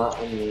esempi, ma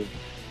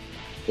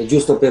è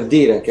giusto per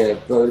dire che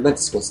probabilmente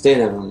Scott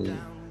Steiner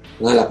non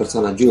è la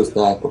persona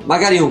giusta, ecco.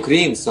 Magari un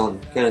Crimson,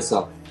 che ne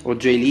so. O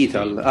Jay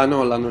Lethal. Ah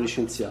no, l'hanno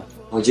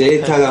licenziato. O Jay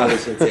Lethal l'hanno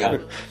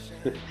licenziato.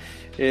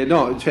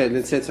 No, cioè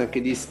nel senso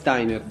anche di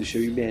Steiner,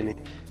 dicevi bene.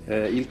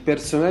 Il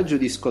personaggio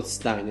di Scott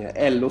Steiner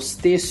è lo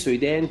stesso,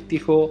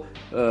 identico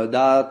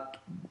da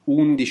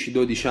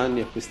 11-12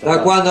 anni a questa da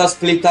data. Quando ha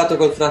splittato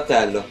col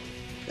fratello.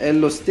 È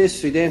lo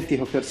stesso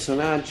identico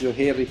personaggio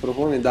che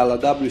ripropone dalla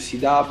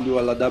WCW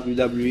alla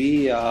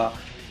WWE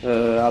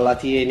alla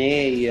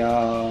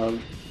TNA,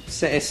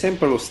 è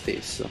sempre lo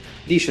stesso,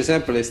 dice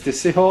sempre le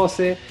stesse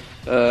cose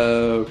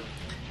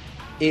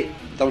e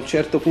da un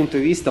certo punto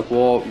di vista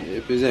può,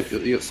 per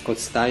esempio, io Scott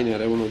Steiner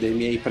è uno dei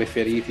miei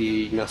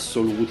preferiti in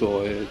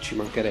assoluto, ci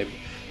mancherebbe,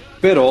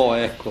 però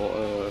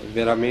ecco,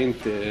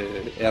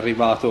 veramente è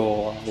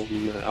arrivato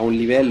a un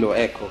livello,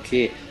 ecco,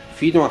 che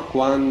fino a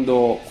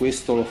quando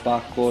questo lo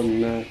fa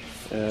con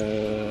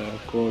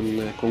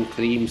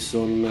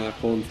Crimson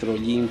contro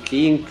gli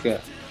Inc.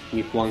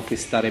 mi può anche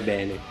stare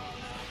bene,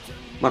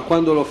 ma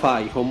quando lo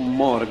fai con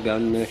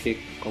Morgan, che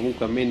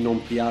comunque a me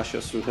non piace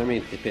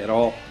assolutamente,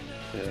 però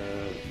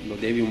lo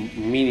devi un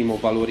minimo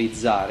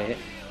valorizzare,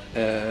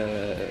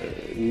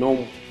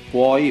 non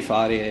puoi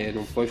fare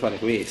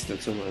questo,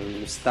 insomma.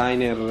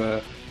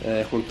 Steiner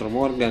contro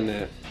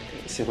Morgan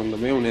secondo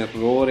me è un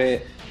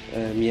errore.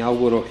 Mi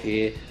auguro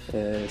che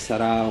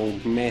sarà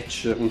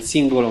un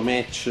singolo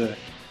match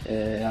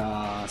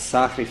a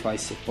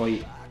Sacrifice e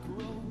poi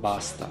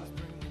basta.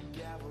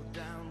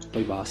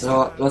 Poi basta.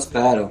 No, lo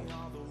spero.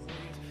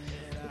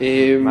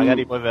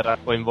 Magari poi verrà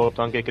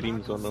coinvolto anche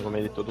Crimson, come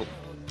hai detto tu.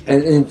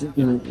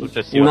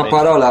 Una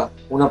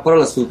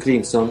parola su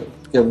Crimson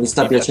che mi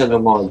sta piacendo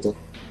molto.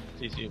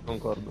 Sì,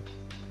 concordo.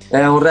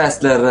 È un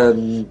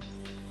wrestler,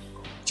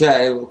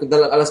 cioè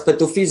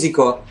all'aspetto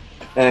fisico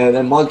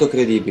è molto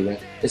credibile,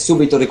 è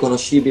subito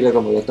riconoscibile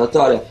come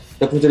lottatore.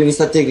 Dal punto di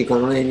vista tecnico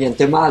non è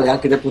niente male,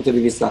 anche dal punto di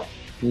vista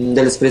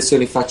delle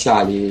espressioni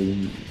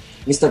facciali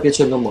mi sta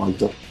piacendo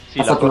molto. Sì,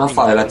 ha fatto un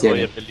affare la TNA.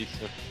 È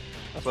bellissima.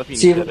 La sua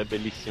finisher è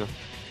bellissima.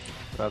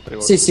 Tra altre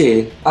cose.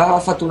 Sì, ha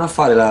fatto un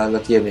affare la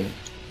TNA.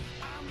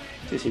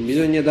 Sì,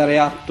 bisogna dare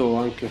atto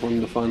anche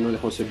quando fanno le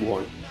cose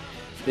buone.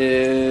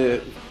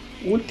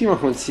 Ultima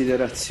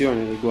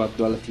considerazione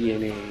riguardo alla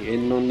TNA, e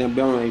non ne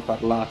abbiamo mai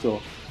parlato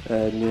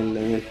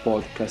nel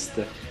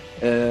podcast,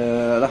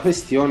 la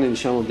questione,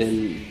 diciamo,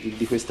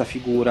 di questa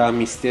figura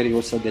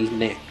misteriosa del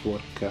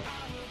network,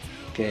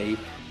 ok?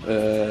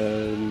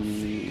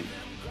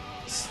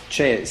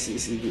 C'è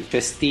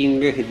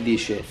Sting che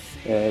dice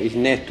il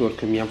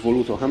network mi ha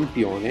voluto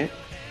campione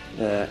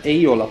e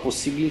io ho la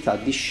possibilità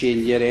di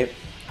scegliere,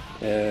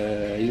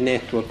 il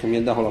network mi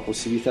ha dato la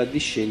possibilità di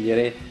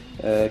scegliere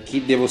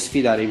chi devo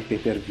sfidare in pay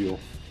per view.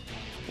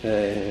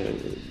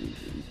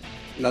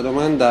 La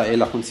domanda e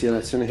la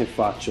considerazione che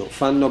faccio: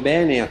 fanno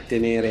bene a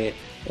tenere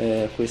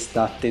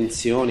questa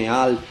attenzione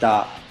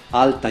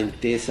alta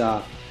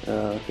intesa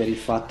per il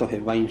fatto che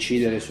va a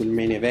incidere sul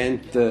main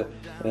event,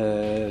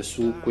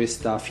 su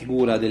questa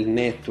figura del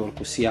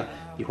network,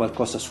 ossia di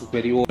qualcosa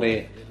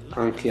superiore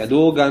anche ad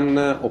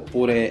Hogan,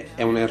 oppure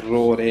è un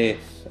errore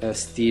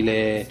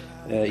stile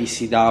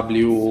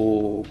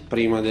ECW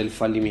prima del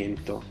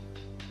fallimento?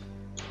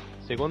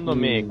 Secondo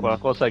me è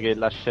qualcosa che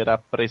lascerà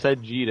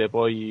presagire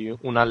poi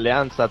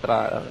un'alleanza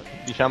tra,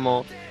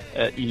 diciamo,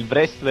 il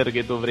wrestler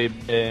che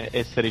dovrebbe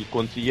essere il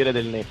consigliere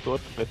del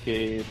network,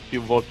 perché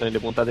più volte nelle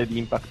puntate di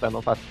Impact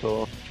hanno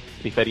fatto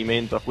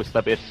riferimento a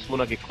questa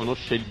persona che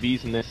conosce il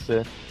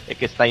business e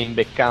che sta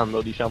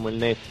imbeccando, diciamo, il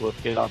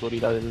network e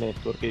l'autorità del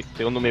network, che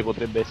secondo me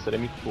potrebbe essere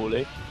Mick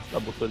Foley, la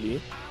butto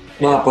lì.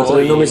 Ma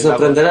non mi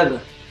sorprenderebbe.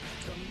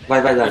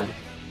 Vai dai.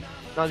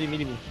 No,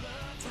 dimmi.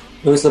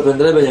 Non mi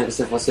sorprenderebbe neanche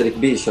se fosse Rick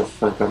Bishop,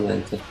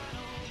 francamente.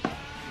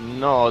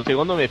 No,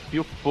 secondo me è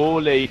più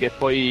Foley, che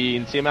poi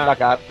insieme alla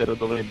Carter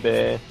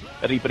dovrebbe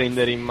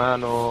riprendere in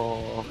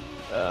mano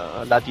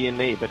la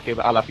TNA, perché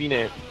alla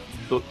fine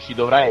ci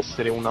dovrà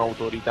essere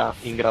un'autorità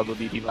in grado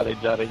di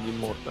rivaleggiare gli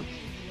Immortals,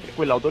 e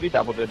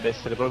quell'autorità potrebbe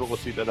essere proprio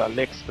costituita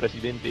dall'ex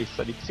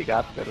presidentessa Dixie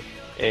Carter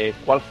e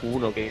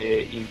qualcuno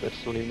che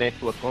impersona il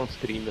network on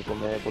screen,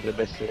 come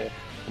potrebbe essere,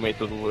 come hai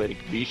detto tu,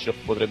 Eric Bishop,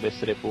 potrebbe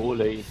essere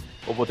Foley,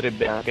 o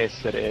potrebbe anche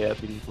essere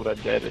addirittura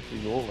Jarrett di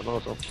nuovo, non lo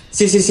so.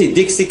 Sì,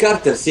 Dixie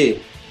Carter sì,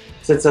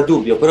 senza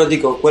dubbio, però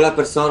dico, quella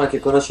persona che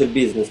conosce il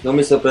business, non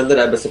mi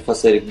sorprenderebbe se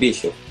fosse Eric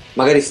Bishop,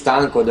 magari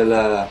stanco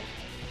della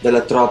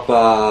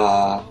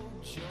troppa,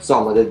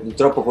 insomma, del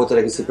troppo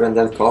potere che si prende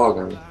al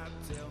Kogan.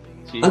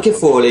 Sì. Anche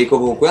Foley,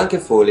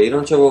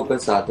 non ci avevo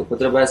pensato,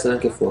 potrebbe essere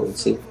anche Foley,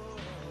 sì.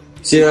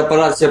 Si è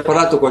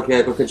parlato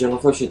qualche giorno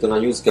fa, è uscita una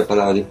news che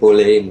parlava di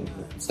Foley, mi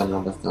sembra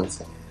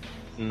abbastanza.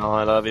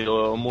 No, la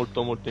vedo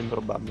molto molto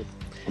improbabile.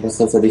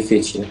 Abbastanza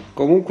difficile.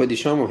 Comunque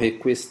diciamo che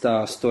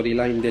questa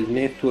storyline del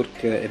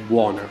network è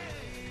buona,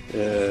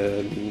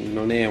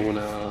 non è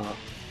una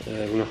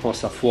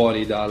cosa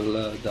fuori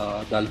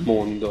dal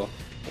mondo.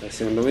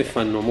 Secondo me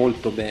fanno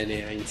molto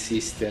bene a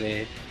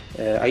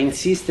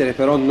insistere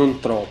però non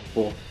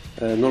troppo,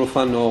 non lo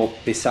fanno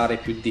pesare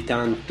più di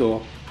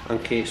tanto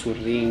anche sul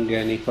ring,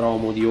 nei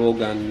promo di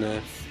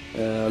Hogan,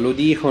 lo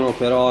dicono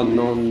però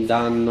non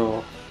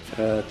danno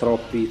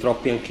troppi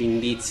anche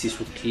indizi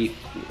su chi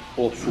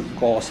o su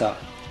cosa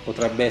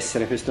potrebbe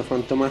essere questo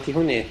fantomatico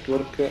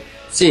network.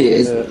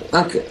 Sì,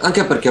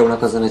 anche perché è una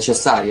cosa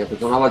necessaria,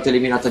 perché una volta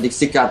eliminata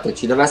Dixie Carter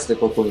ci deve essere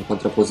qualcuno in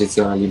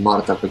contrapposizione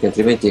all'Immortal, perché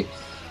altrimenti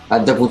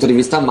dal punto di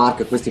vista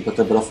marca questi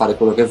potrebbero fare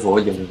quello che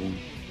vogliono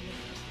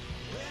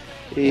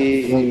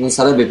e non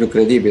sarebbe più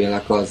credibile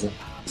la cosa.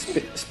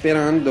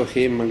 Sperando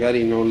che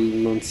magari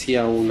non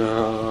sia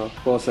una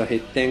cosa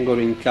che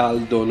tengono in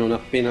caldo non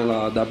appena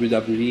la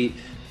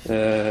WWE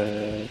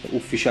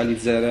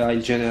ufficializzerà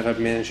il general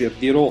manager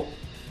di Raw,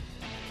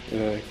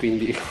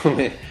 quindi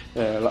come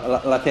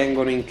la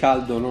tengono in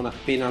caldo non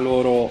appena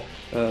loro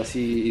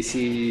si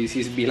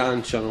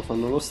sbilanciano,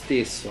 fanno lo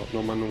stesso.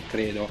 No, ma non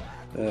credo.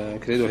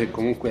 Credo che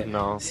comunque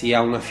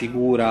sia una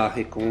figura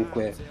che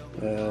comunque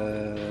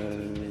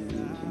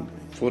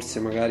forse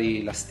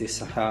magari la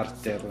stessa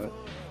Carter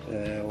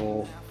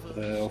o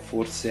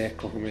forse,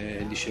 ecco,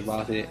 come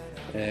dicevate,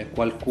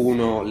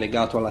 qualcuno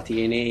legato alla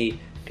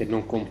TNA che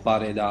non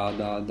compare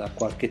da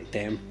qualche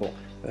tempo.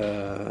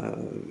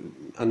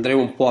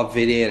 Andremo un po' a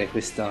vedere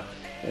questo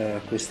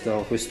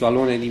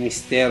alone di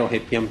mistero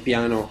che pian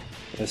piano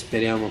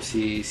speriamo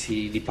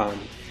si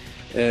dipani.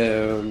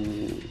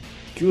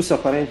 Chiusa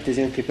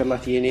parentesi anche per la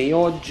TNA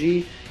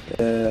oggi,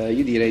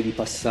 io direi di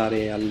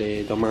passare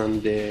alle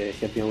domande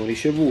che abbiamo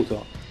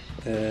ricevuto.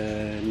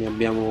 Ne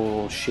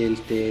abbiamo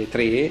scelte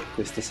 3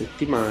 questa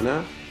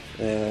settimana,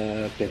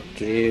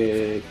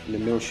 perché ne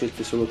abbiamo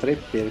scelte solo 3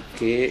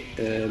 perché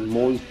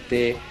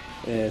molte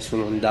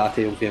sono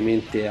andate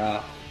ovviamente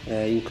a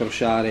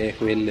incrociare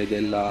quelle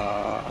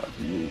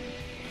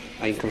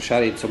a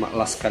incrociare insomma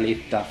la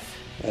scaletta,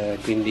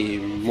 quindi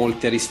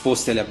molte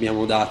risposte le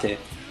abbiamo date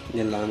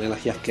nella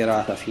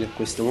chiacchierata fino a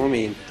questo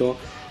momento.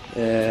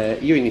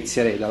 Io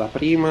inizierei dalla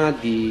prima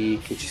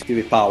che ci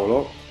scrive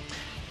Paolo,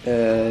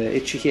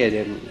 e ci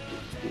chiede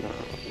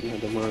una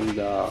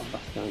domanda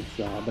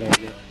abbastanza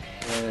breve.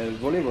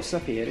 Volevo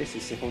sapere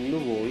se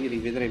secondo voi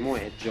rivedremo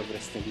Edge a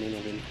WrestleMania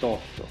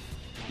 28.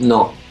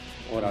 No.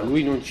 Ora,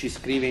 lui non ci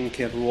scrive in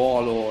che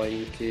ruolo e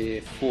in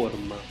che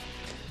forma,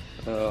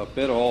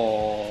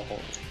 però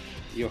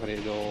io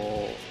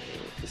credo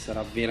che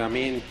sarà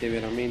veramente,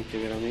 veramente,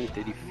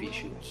 veramente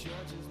difficile.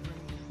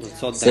 Non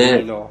so,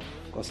 Danilo,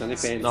 cosa ne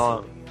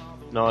pensi?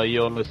 No,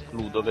 io lo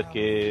escludo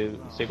perché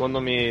secondo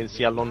me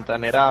si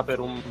allontanerà per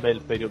un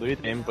bel periodo di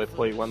tempo e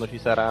poi quando ci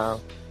sarà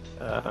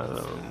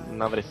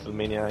una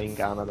WrestleMania in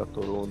Canada, a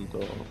Toronto,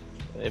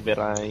 e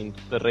verrà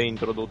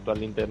reintrodotto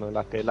all'interno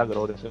dell'H della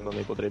Gloria, secondo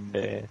me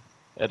potrebbe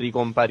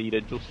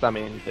ricomparire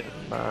giustamente,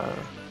 ma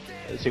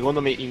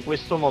secondo me in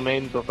questo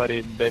momento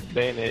farebbe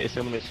bene, e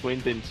secondo me sua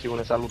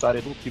intenzione,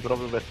 salutare tutti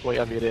proprio per poi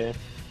avere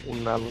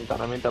un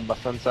allontanamento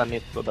abbastanza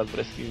netto dal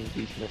wrestling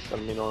business,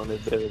 almeno nel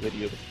breve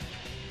periodo.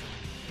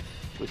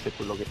 Questo è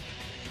quello che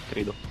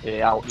credo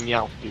e mi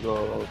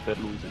auspico per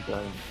lui,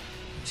 sinceramente.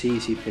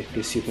 Sì,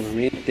 perché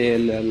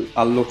sicuramente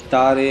a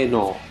lottare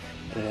no,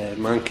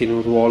 ma anche in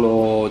un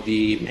ruolo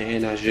di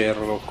manager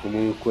o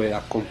comunque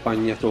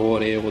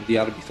accompagnatore o di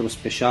arbitro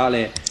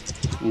speciale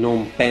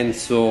non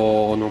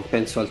penso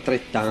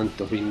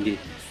altrettanto, quindi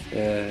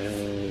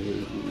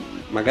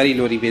magari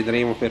lo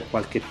rivedremo per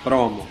qualche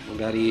promo,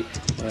 magari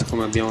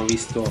come abbiamo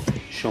visto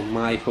Shawn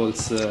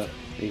Michaels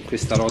in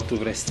questa Road to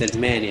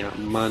WrestleMania,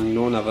 ma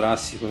non avrà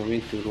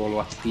sicuramente un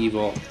ruolo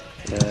attivo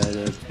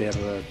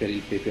per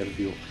il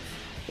pay-per-view.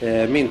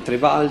 Mentre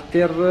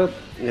Walter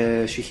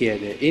ci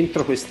chiede: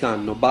 entro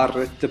quest'anno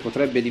Barrett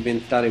potrebbe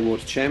diventare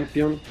World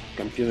Champion,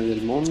 campione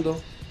del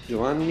mondo?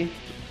 Giovanni?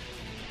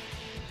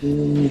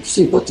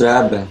 Sì,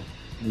 potrebbe.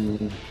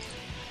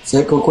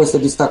 Se con questo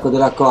distacco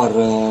della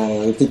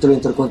Core, il titolo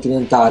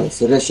intercontinentale,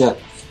 se riesce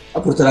a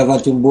portare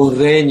avanti un buon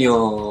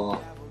regno,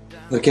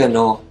 perché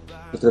no?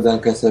 Potrebbe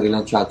anche essere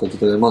rilanciato il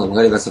titolo del mondo,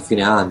 magari verso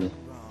fine anno.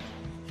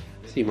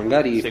 Sì,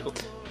 magari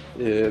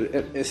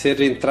se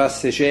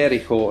rientrasse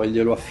Jericho e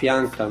glielo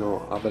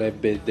affiancano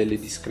avrebbe delle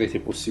discrete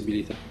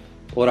possibilità.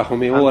 Ora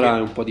come ora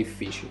è un po'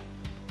 difficile.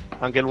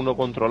 Anche l'uno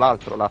contro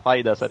l'altro, la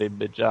faida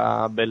sarebbe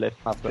già bella e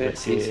fatta, perché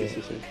sì.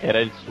 era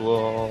il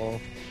suo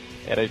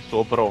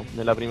pro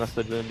nella prima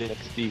stagione di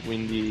NXT,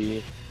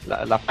 quindi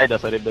la faida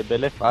sarebbe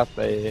bella e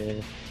fatta e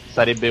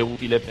sarebbe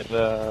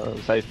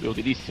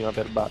utilissima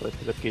per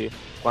Barrett, perché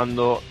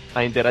quando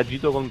ha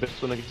interagito con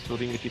persone che sul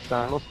ring ci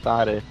sanno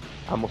stare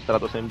ha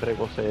mostrato sempre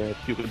cose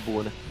più che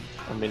buone,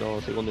 almeno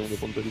secondo il mio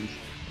punto di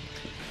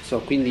vista.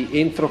 Quindi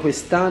entro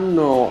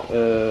quest'anno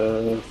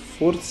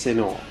forse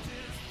no,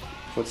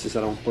 forse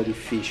sarà un po'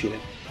 difficile,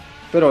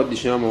 però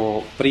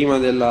diciamo prima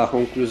della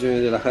conclusione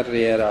della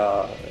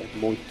carriera è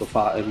molto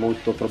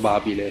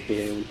probabile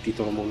che un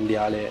titolo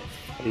mondiale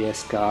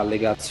riesca a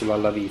legarselo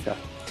alla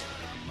vita.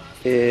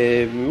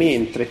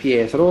 Mentre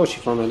Pietro ci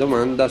fa una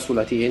domanda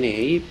sulla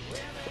TNA,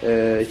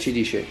 ci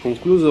dice: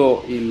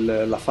 concluso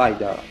la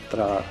faida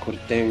tra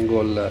Kurt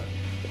Angle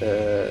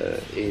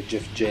e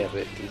Jeff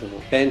Jarrett,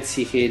 insomma,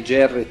 pensi che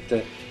Jarrett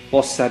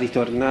possa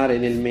ritornare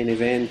nel main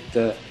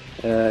event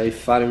e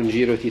fare un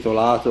giro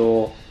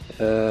titolato,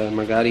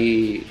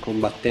 magari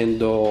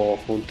combattendo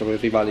contro il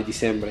rivale di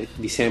sempre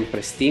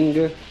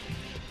Sting?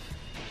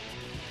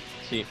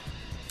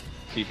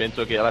 Sì,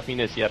 penso che alla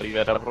fine si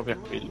arriverà proprio a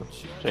quello,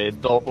 cioè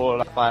dopo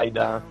la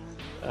faida,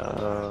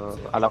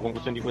 alla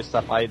conclusione di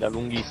questa faida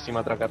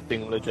lunghissima tra Kurt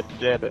Angle e Jeff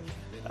Jarrett,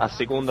 a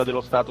seconda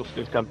dello status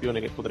del campione,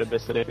 che potrebbe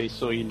essere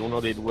face o heel, uno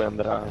dei due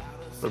andrà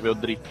proprio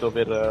dritto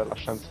per la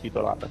chance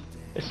titolata,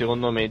 e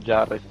secondo me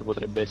Jarrett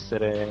potrebbe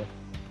essere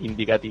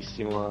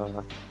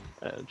indicatissimo,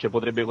 cioè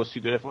potrebbe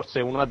costituire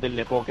forse una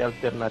delle poche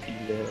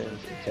alternative,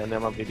 se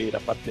andiamo a vedere,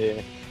 a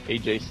parte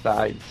AJ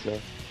Styles,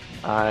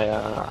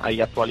 agli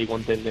attuali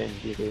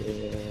contendenti,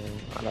 che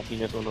alla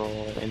fine sono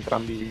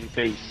entrambi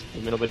face,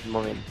 almeno per il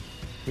momento,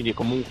 quindi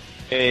comunque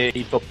è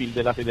il top heel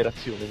della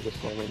federazione in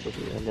questo momento,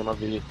 se andiamo a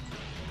vedere.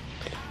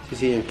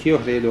 Sì, anch'io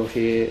credo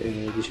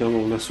che diciamo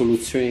una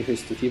soluzione di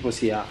questo tipo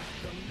sia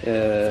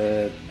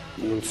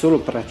non solo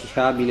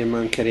praticabile ma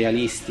anche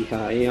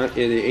realistica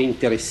e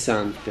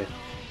interessante.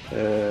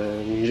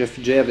 Un Jeff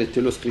Jarrett,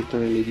 l'ho scritto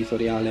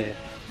nell'editoriale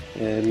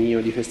mio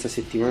di questa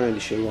settimana,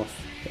 dicevo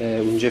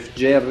un Jeff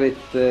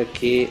Jarrett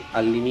che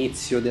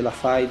all'inizio della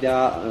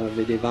faida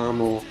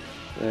vedevamo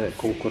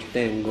con Kurt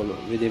Angle,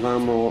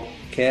 vedevamo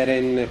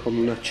Karen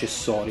come un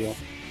accessorio,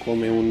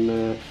 come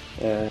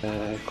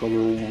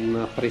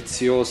una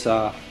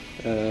preziosa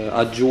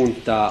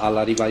aggiunta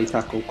alla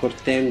rivalità con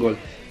Kurt Angle,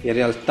 in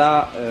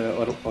realtà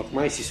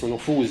ormai si sono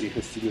fusi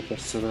questi due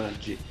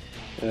personaggi,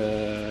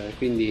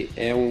 quindi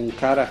è un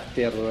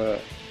character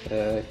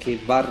che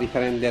va a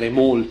riprendere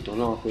molto,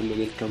 no? Quello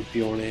del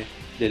campione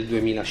del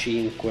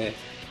 2005,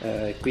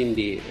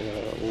 quindi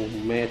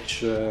un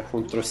match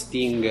contro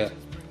Sting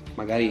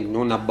magari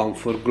non a Bound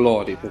for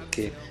Glory,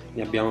 perché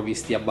ne abbiamo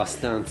visti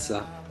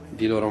abbastanza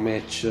di loro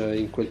match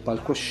in quel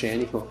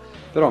palcoscenico,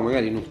 però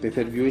magari in un pay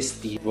per view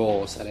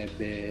estivo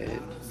sarebbe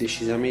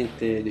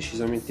decisamente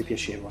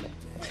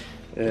piacevole.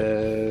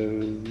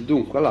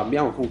 Dunque, allora,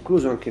 abbiamo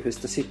concluso anche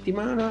questa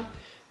settimana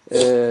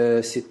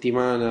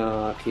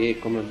che,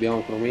 come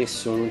abbiamo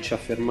promesso, non ci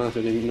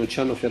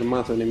hanno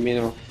fermato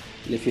nemmeno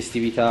le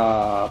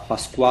festività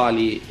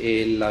pasquali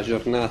e la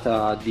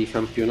giornata di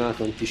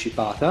campionato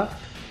anticipata,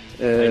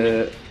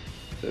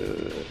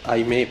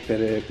 ahimè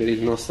per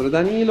il nostro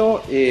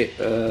Danilo. E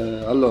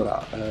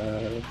allora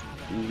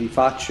vi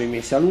faccio i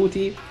miei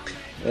saluti,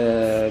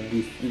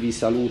 vi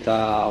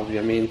saluta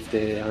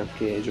ovviamente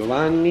anche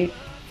Giovanni.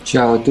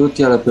 Ciao a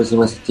tutti, alla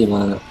prossima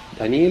settimana.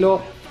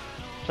 Danilo.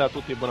 Ciao a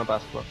tutti, buona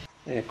Pasqua.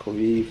 Ecco,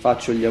 vi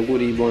faccio gli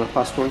auguri di buona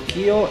Pasqua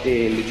anch'io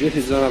e leggete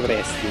Zona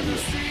Wrestling.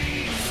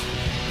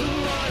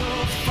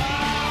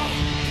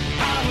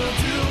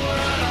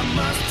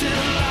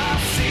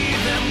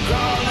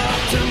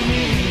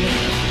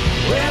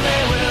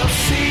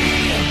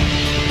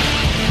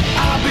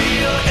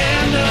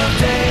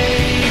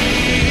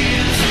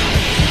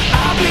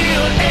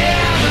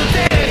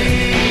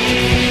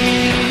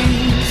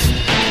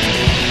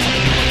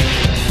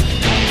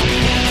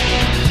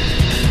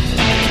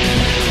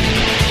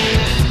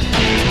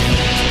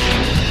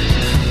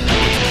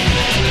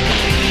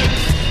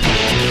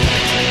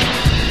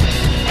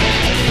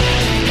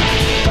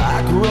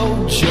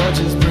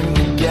 Judges bring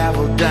the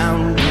gavel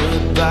down,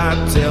 goodbye,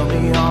 tell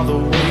me all the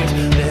ways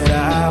that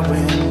I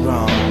went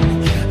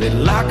wrong. They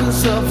lock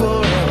us up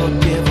forever,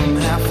 give them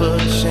half a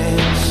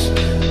chance,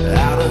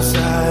 out of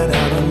sight,